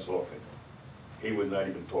in Pennsylvania. He would not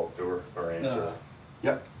even talk to her or answer.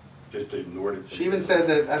 Yep. Just ignored it. She even said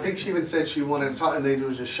that. I think she even said she wanted to talk, and they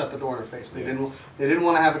would just shut the door in her face. They Yeah. didn't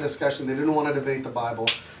want to have a discussion. They didn't want to debate the Bible.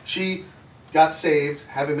 She got saved,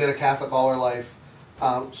 having been a Catholic all her life.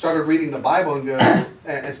 Started reading the Bible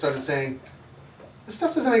and started saying, "This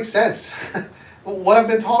stuff doesn't make sense. What I've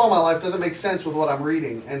been taught all my life doesn't make sense with what I'm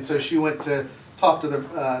reading." And so she went to talk to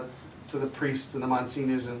the priests and the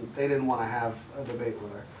monsignors, and they didn't want to have a debate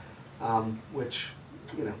with her, which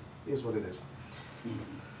is what it is.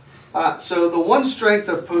 So the one strength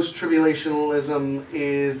of post-tribulationism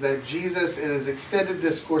is that Jesus, in his extended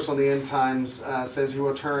discourse on the end times, says he will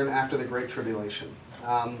return after the Great Tribulation.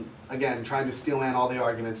 Again, trying to steelman all the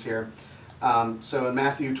arguments here. So in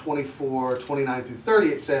Matthew 24, 29 through 30,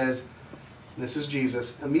 it says, this is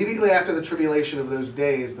Jesus, "Immediately after the tribulation of those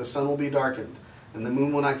days, the sun will be darkened, and the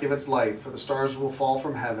moon will not give its light, for the stars will fall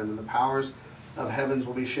from heaven, and the powers of heavens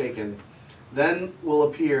will be shaken. Then will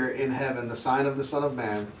appear in heaven the sign of the Son of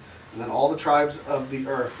Man, and then all the tribes of the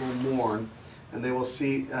earth will mourn, and they will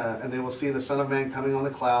see the Son of Man coming on the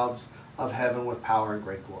clouds of heaven with power and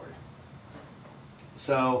great glory."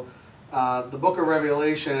 So the book of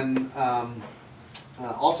Revelation,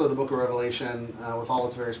 also the book of Revelation, with all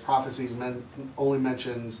its various prophecies, only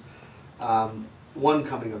mentions one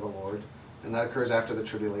coming of the Lord, and that occurs after the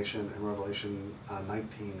tribulation in Revelation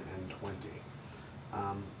 19 and 20.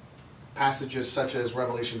 Passages such as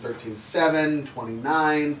Revelation 13:7,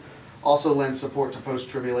 29, also lend support to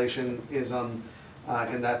post-tribulationism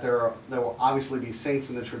in that there will obviously be saints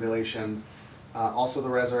in the tribulation. Also the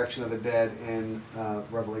resurrection of the dead in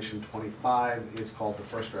Revelation 25 is called the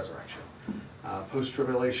first resurrection.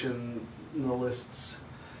 Post-tribulationists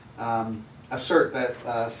assert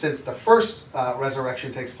that since the first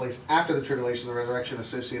resurrection takes place after the tribulation, the resurrection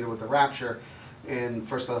associated with the rapture in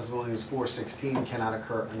 1 Thessalonians 4:16 cannot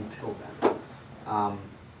occur until then.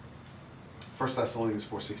 1 Thessalonians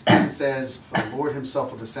 4:16 says, "For the Lord himself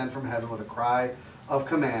will descend from heaven with a cry of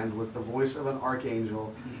command, with the voice of an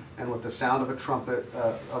archangel, and with the sound of a trumpet,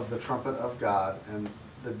 of the trumpet of God, and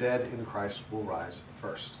the dead in Christ will rise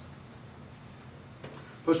first."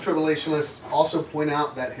 Post-tribulationists also point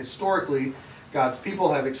out that historically, God's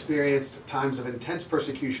people have experienced times of intense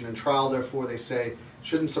persecution and trial. Therefore, they say, it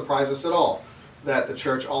shouldn't surprise us at all that the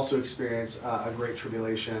church also experienced a great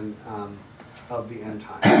tribulation of the end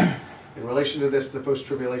time. In relation to this, the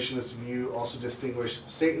post-tribulationist view also distinguished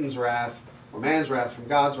Satan's wrath, or man's wrath, from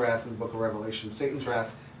God's wrath in the book of Revelation. Satan's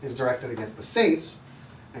wrath is directed against the saints,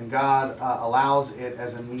 and God allows it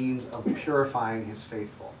as a means of purifying his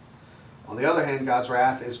faithful. On the other hand, God's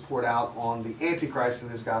wrath is poured out on the Antichrist and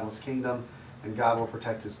his godless kingdom, and God will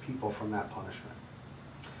protect his people from that punishment.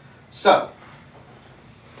 So,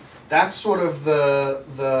 that's sort of the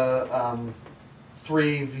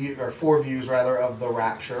four views rather of the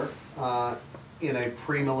rapture in a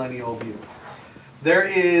premillennial view. There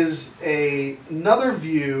is another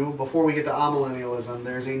view, before we get to amillennialism,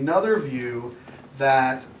 there's another view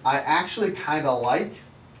that I actually kind of like.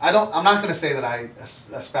 I'm not going to say that I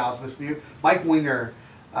espouse this view. Mike Winger,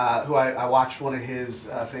 who I watched one of his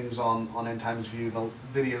things on End Times View. The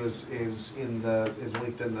video is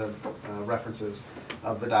linked in the references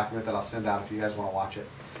of the document that I'll send out if you guys want to watch it.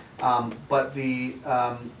 But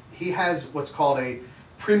he has what's called a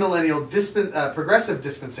premillennial progressive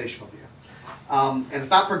dispensational view. And it's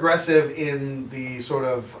not progressive in the sort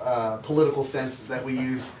of political sense that we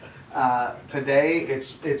use today.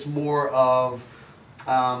 It's more of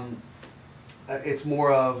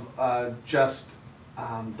just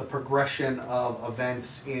the progression of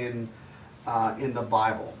events in the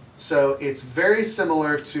Bible. So it's very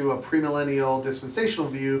similar to a premillennial dispensational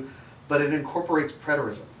view, but it incorporates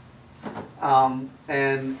preterism.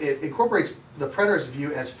 And it incorporates the preterist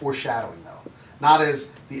view as foreshadowing, though. Not as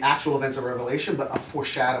the actual events of Revelation, but a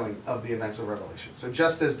foreshadowing of the events of Revelation. So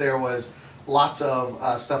just as there was lots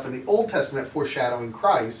of stuff in the Old Testament foreshadowing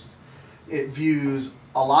Christ, it views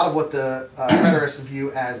a lot of what the preterists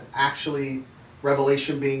view as actually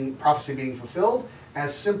prophecy being fulfilled,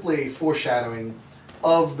 as simply foreshadowing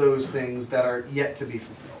of those things that are yet to be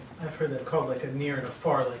fulfilled. I've heard that called like a near and a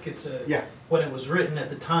far, like it's a, Yeah. when it was written at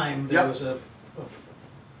the time, there Yep. was a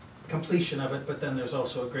completion of it, but then there's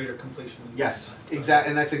also a greater completion. Yes, exactly,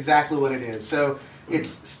 and that's exactly what it is. So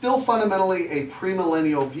it's still fundamentally a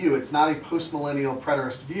premillennial view. It's not a postmillennial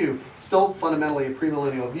preterist view. It's still fundamentally a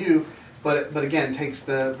premillennial view, but again takes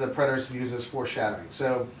the preterist views as foreshadowing.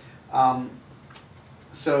 So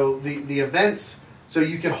the events. So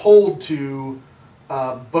you can hold to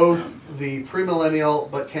both the premillennial,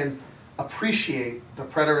 but can appreciate the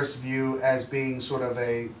preterist view as being sort of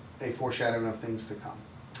a foreshadowing of things to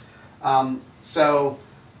come. So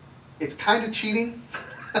it's kind of cheating.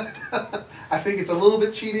 I think it's a little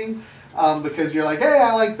bit cheating because you're like, hey,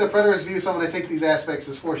 I like the preterist view, so I'm going to take these aspects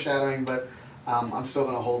as foreshadowing, but I'm still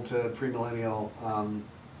going to hold to premillennial,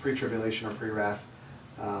 pre-tribulation or pre-wrath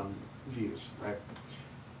views, right?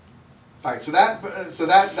 All right, so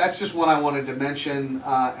that's just one I wanted to mention,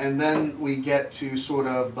 and then we get to sort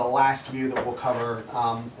of the last view that we'll cover,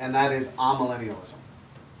 and that is amillennialism.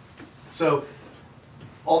 So,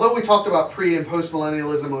 although we talked about pre and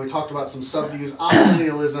postmillennialism, and we talked about some subviews,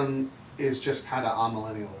 amillennialism is just kind of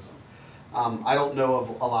amillennialism. I don't know of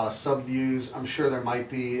a lot of subviews. I'm sure there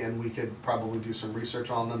might be, and we could probably do some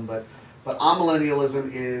research on them. But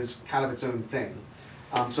amillennialism is kind of its own thing.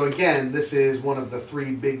 So again, this is one of the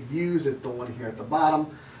three big views. It's the one here at the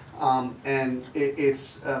bottom, and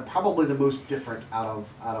it's probably the most different out of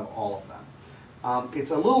all of them.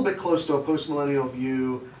 It's a little bit close to a postmillennial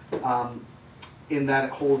view in that it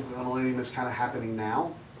holds that the millennium is kind of happening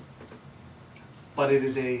now, but it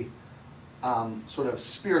is a sort of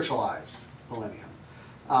spiritualized millennium.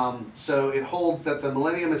 So it holds that the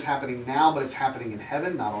millennium is happening now, but it's happening in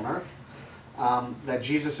heaven, not on earth. That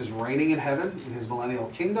Jesus is reigning in heaven in his millennial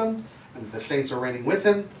kingdom, and that the saints are reigning with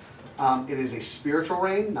him. It is a spiritual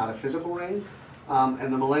reign, not a physical reign.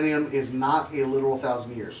 And the millennium is not a literal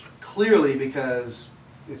 1,000 years. Clearly, because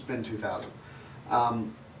it's been 2,000.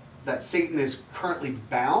 That Satan is currently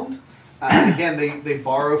bound. Again, they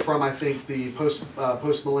borrow from, I think, the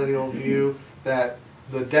post-millennial view that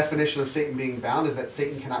the definition of Satan being bound is that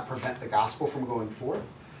Satan cannot prevent the gospel from going forth.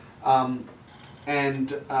 And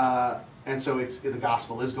so the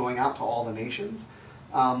gospel is going out to all the nations.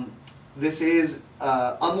 This is,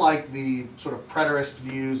 unlike the sort of preterist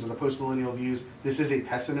views or the postmillennial views, this is a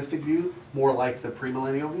pessimistic view, more like the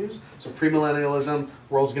premillennial views. So premillennialism,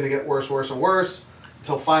 world's going to get worse, worse, and worse,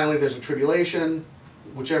 until finally there's a tribulation,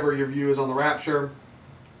 whichever your view is on the rapture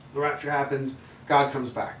happens, God comes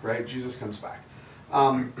back, right? Jesus comes back.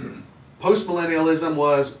 Postmillennialism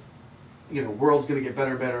was, world's going to get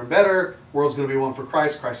better and better and better, world's going to be one for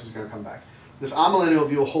Christ, Christ is going to come back. This amillennial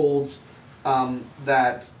view holds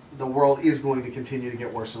that the world is going to continue to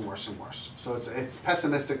get worse and worse and worse. So it's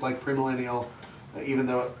pessimistic like premillennial, even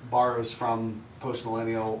though it borrows from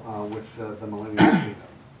postmillennial with the millennial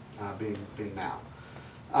kingdom being now.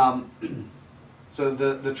 So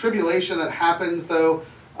the tribulation that happens, though,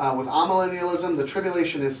 with amillennialism, the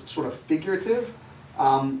tribulation is sort of figurative.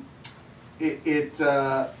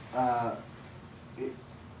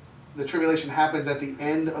 The tribulation happens at the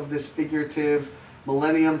end of this figurative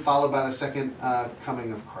millennium, followed by the second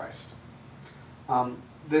coming of Christ.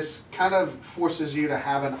 This kind of forces you to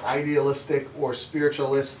have an idealistic or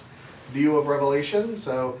spiritualist view of Revelation.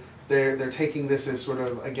 So they're taking this as sort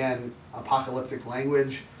of, again, apocalyptic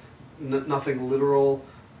language. nothing literal.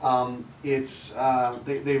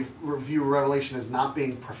 They view Revelation as not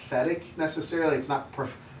being prophetic necessarily. It's not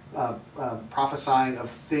prophesying of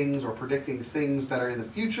things or predicting things that are in the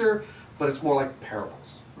future, but it's more like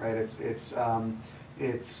parables, right? It's the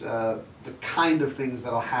kind of things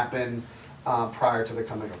that'll happen prior to the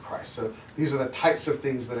coming of Christ. So these are the types of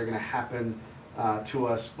things that are going to happen to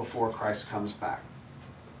us before Christ comes back.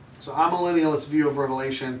 So our millennialist view of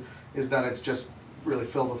Revelation is that it's just really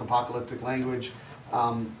filled with apocalyptic language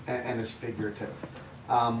and is figurative.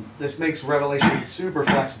 This makes Revelation super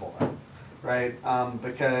flexible, though, right?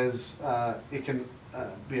 Because it can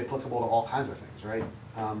be applicable to all kinds of things, right?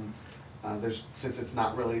 Since it's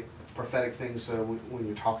not really prophetic things, so when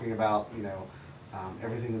you're talking about,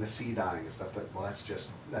 everything in the sea dying and stuff,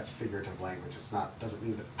 that's figurative language. Doesn't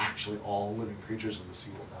mean that actually all living creatures in the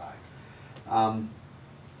sea will die.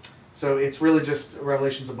 So it's really just,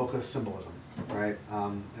 Revelation's a book of symbolism, right?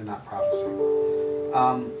 And not prophecy.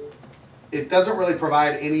 It doesn't really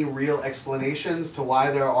provide any real explanations to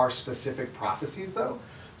why there are specific prophecies, though.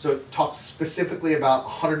 So it talks specifically about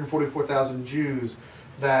 144,000 Jews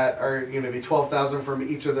that are going to be 12,000 from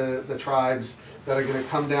each of the tribes that are going to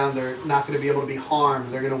come down. They're not going to be able to be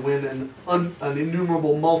harmed. They're going to win an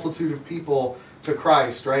innumerable multitude of people to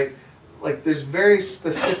Christ, right? Like, there's very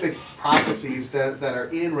specific prophecies that are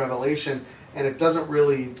in Revelation, and it doesn't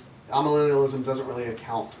really, amillennialism doesn't really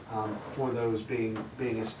account for those being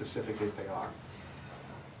as specific as they are.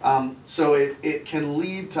 So it can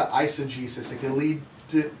lead to eisegesis. It can lead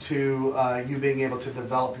to you being able to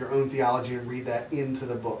develop your own theology and read that into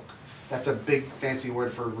the book. That's a big fancy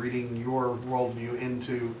word for reading your worldview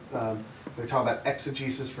into, so they talk about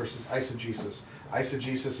exegesis versus eisegesis.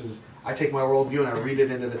 Eisegesis is, I take my worldview and I read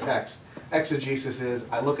it into the text. Exegesis is,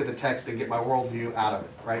 I look at the text and get my worldview out of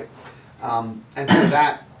it, right? And so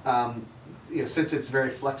that, since it's very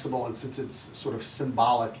flexible and since it's sort of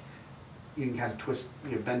symbolic, you can kind of twist,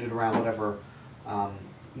 bend it around whatever,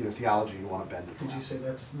 theology you want to bend it around. Did you say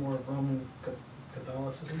that's more Roman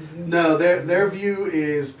Catholicism view? No, their view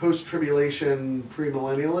is post-tribulation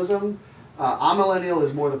premillennialism. Amillennial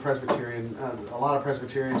is more the Presbyterian. A lot of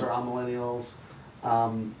Presbyterians are amillennials.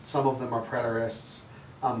 Some of them are preterists.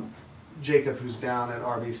 Jacob, who's down at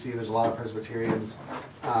RBC, there's a lot of Presbyterians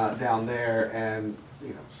down there, and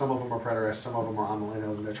some of them are preterists, some of them are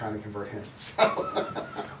amillennials, and they're trying to convert him. So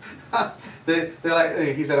they're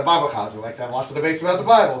like, he's at a Bible college. They like to have lots of debates about the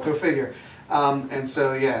Bible. Go figure. And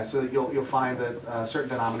so so you'll find that certain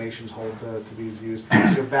denominations hold to these views.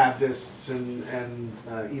 Baptists and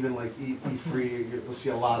even like E-Free, you'll see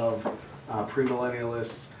a lot of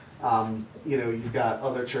premillennialists. You've got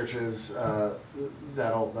other churches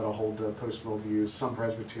that'll hold post-mill views, some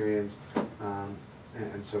Presbyterians,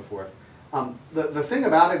 and so forth. The thing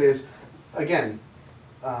about it is, again,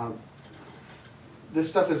 this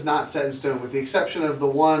stuff is not set in stone, with the exception of the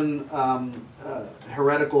one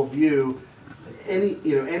heretical view.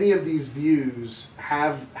 Any of these views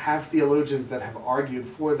have theologians that have argued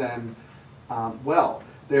for them well.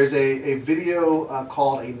 There's a video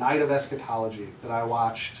called A Night of Eschatology that I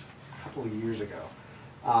watched a couple of years ago,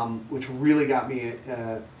 which really got me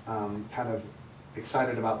kind of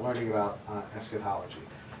excited about learning about eschatology.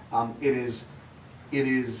 It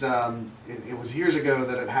was years ago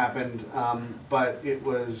that it happened, but it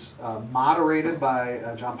was moderated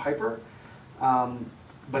by John Piper.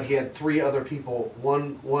 But he had three other people,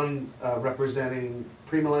 one representing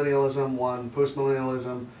premillennialism, one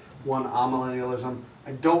postmillennialism, one amillennialism.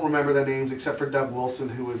 I don't remember their names except for Doug Wilson,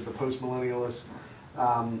 who was the postmillennialist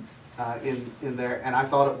in there. And I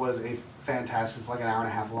thought it was a fantastic, it's like an hour and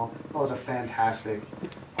a half long. I thought it was a fantastic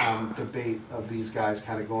debate of these guys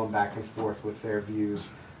kind of going back and forth with their views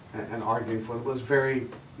and arguing for them. It was very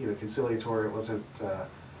conciliatory. It wasn't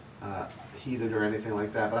heated or anything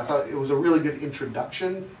like that, but I thought it was a really good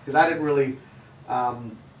introduction, because I didn't really,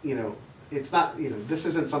 it's not, this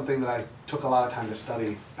isn't something that I took a lot of time to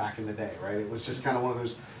study back in the day, right? It was just kind of one of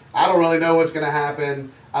those, I don't really know what's going to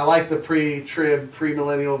happen. I like the pre-trib,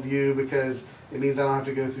 pre-millennial view because it means I don't have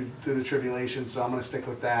to go through the tribulation, so I'm going to stick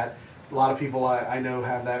with that. A lot of people I know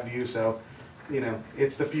have that view, so,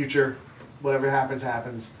 it's the future. Whatever happens,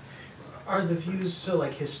 happens. Are the views, so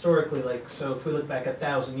like historically, so if we look back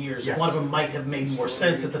 1,000 years, Yes. one of them might have made more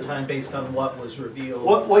sense at the time based on what was revealed?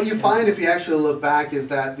 What you find if you actually look back is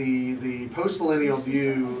that the postmillennial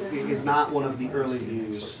view is not one of the early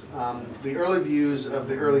views. The early views of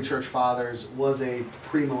the early church fathers was a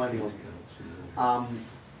premillennial view.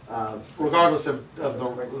 Regardless of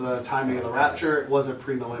the timing of the rapture, it was a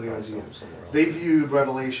premillennial view. They viewed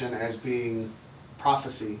Revelation as being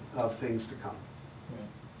prophecy of things to come.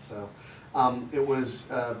 So it was,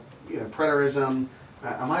 preterism.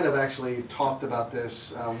 I might have actually talked about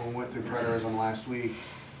this when we went through preterism last week,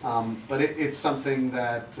 but it's something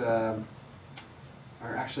that,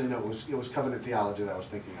 or actually no, it was covenant theology that I was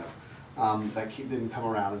thinking of. That didn't come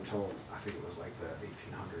around until I think it was like the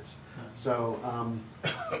 1800s. So,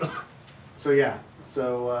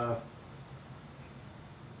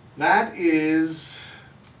 that is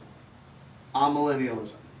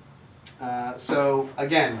amillennialism. So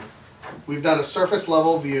again, we've done a surface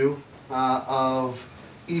level view of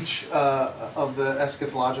each of the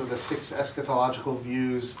eschatological, the 6 eschatological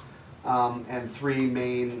views, and 3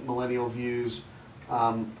 main millennial views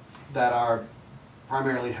that are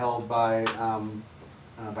primarily held by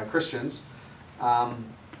Christians.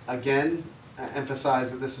 Again,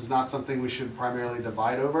 emphasize that this is not something we should primarily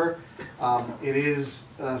divide over. It is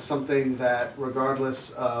something that,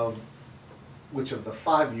 regardless of which of the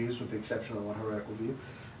 5 views, with the exception of the one heretical view,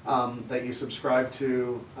 that you subscribe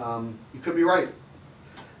to, you could be right.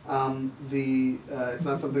 It's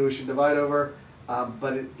not something we should divide over,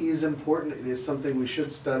 but it is important. It is something we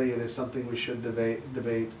should study. It is something we should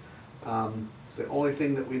debate. The only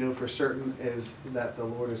thing that we know for certain is that the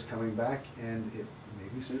Lord is coming back, and it may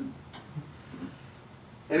be soon.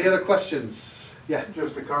 Any other questions? Yeah.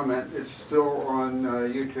 Just a comment, it's still on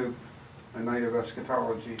YouTube, A Night of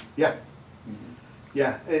Eschatology. Yeah.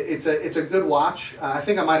 Yeah, it's a good watch. I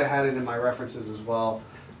think I might have had it in my references as well.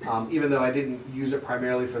 Even though I didn't use it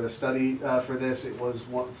primarily for the study for this, it was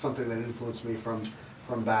something that influenced me from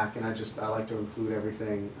back, and I like to include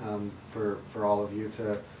everything for all of you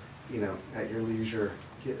to, at your leisure,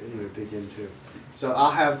 dig into. So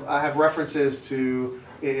I have references to,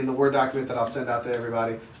 in the Word document that I'll send out to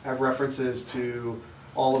everybody, I have references to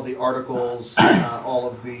all of the articles, all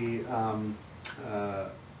of the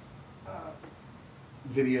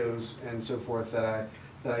videos and so forth that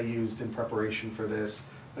I used in preparation for this.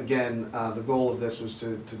 Again, the goal of this was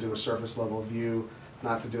to do a surface level view,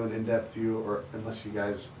 not to do an in-depth view, or unless you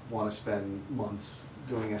guys want to spend months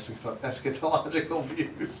doing eschatological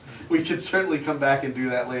views. We could certainly come back and do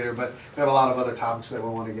that later, but we have a lot of other topics that we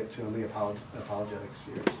want to get to in the Apologetics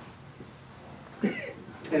series.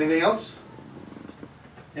 Anything else?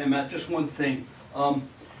 Yeah, Matt, just one thing.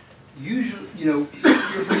 Usually, you're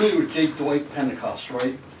familiar with J. Dwight Pentecost,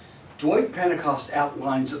 right? Dwight Pentecost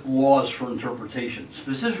outlines laws for interpretation,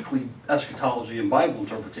 specifically eschatology and Bible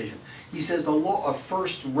interpretation. He says the law of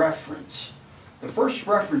first reference. The first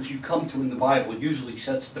reference you come to in the Bible usually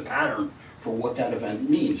sets the pattern for what that event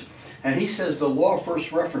means. And he says the law of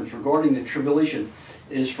first reference regarding the tribulation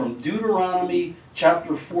is from Deuteronomy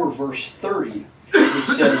chapter 4, verse 30,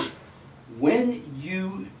 which says, when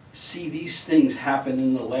you see these things happen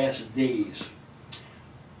in the last days,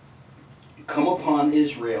 come upon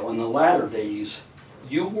Israel in the latter days,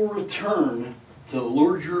 you will return to the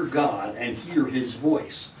Lord your God and hear his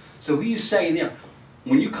voice. So he's saying there,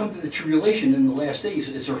 when you come to the tribulation in the last days,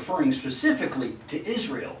 it's referring specifically to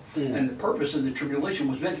Israel. And the purpose of the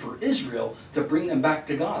tribulation was meant for Israel to bring them back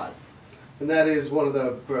to God. And that is one of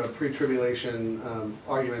the pre-tribulation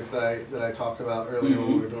arguments that I talked about earlier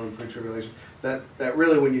when we were doing pre-tribulation. That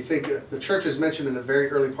really, when you think, the church is mentioned in the very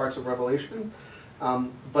early parts of Revelation,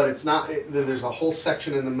 but it's not. There's a whole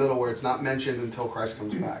section in the middle where it's not mentioned until Christ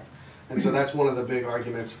comes back. And so that's one of the big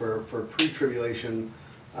arguments for pre-tribulation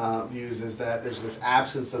views, is that there's this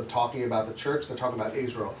absence of talking about the church. They're talking about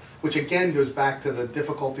Israel, which again goes back to the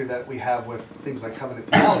difficulty that we have with things like covenant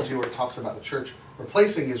theology, where it talks about the church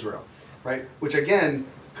replacing Israel, right? Which again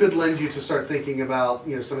could lend you to start thinking about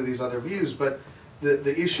some of these other views. But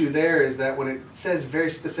the issue there is that when it says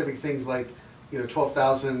very specific things like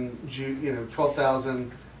 12,000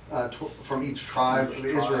 12,000 from each tribe of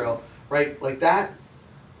Israel, right? Like that.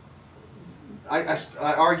 I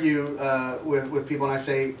argue with people and I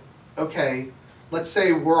say, okay, let's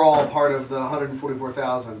say we're all part of the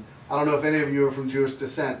 144,000. I don't know if any of you are from Jewish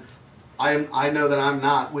descent. I know that I'm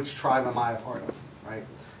not. Which tribe am I a part of, right?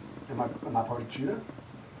 Am I part of Judah?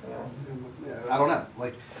 I don't know.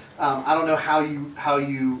 Like, I don't know how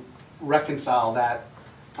you reconcile that,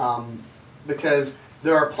 because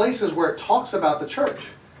there are places where it talks about the church,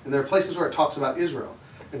 and there are places where it talks about Israel.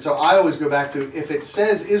 And so I always go back to, if it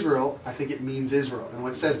says Israel, I think it means Israel. And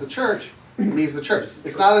when it says the church, it means the church.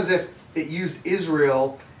 It's not as if it used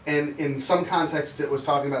Israel, and in some contexts it was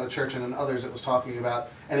talking about the church, and in others it was talking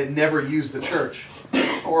about, and it never used the church,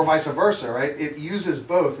 or vice versa, right? It uses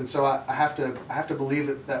both, and so I have to believe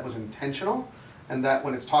that that was intentional, and that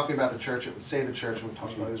when it's talking about the church, it would say the church, and when it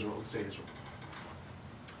talks about Israel, it would say Israel.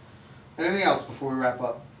 Anything else before we wrap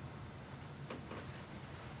up?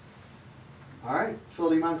 All right, Phil,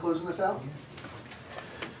 do you mind closing this out?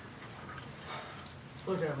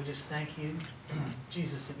 Lord God, we just thank you,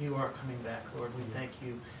 Jesus, that you are coming back, Lord. We thank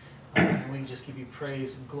you. And we just give you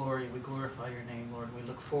praise and glory. We glorify your name, Lord. We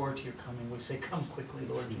look forward to your coming. We say, come quickly,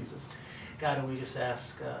 Lord Jesus. God, and we just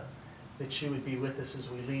ask that you would be with us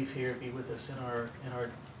as we leave here, be with us in our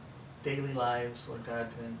daily lives, Lord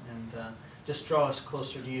God, and just draw us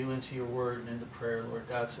closer to you, into your word and into prayer, Lord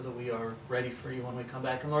God, so that we are ready for you when we come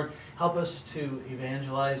back. And Lord, help us to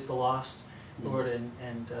evangelize the lost, Lord,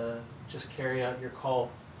 and just carry out your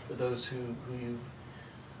call for those who you've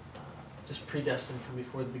just predestined from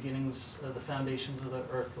before the beginnings of the foundations of the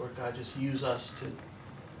earth, Lord God. Just use us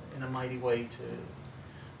in a mighty way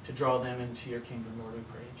to draw them into your kingdom, Lord, we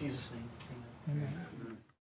pray. In Jesus' name, amen. Amen.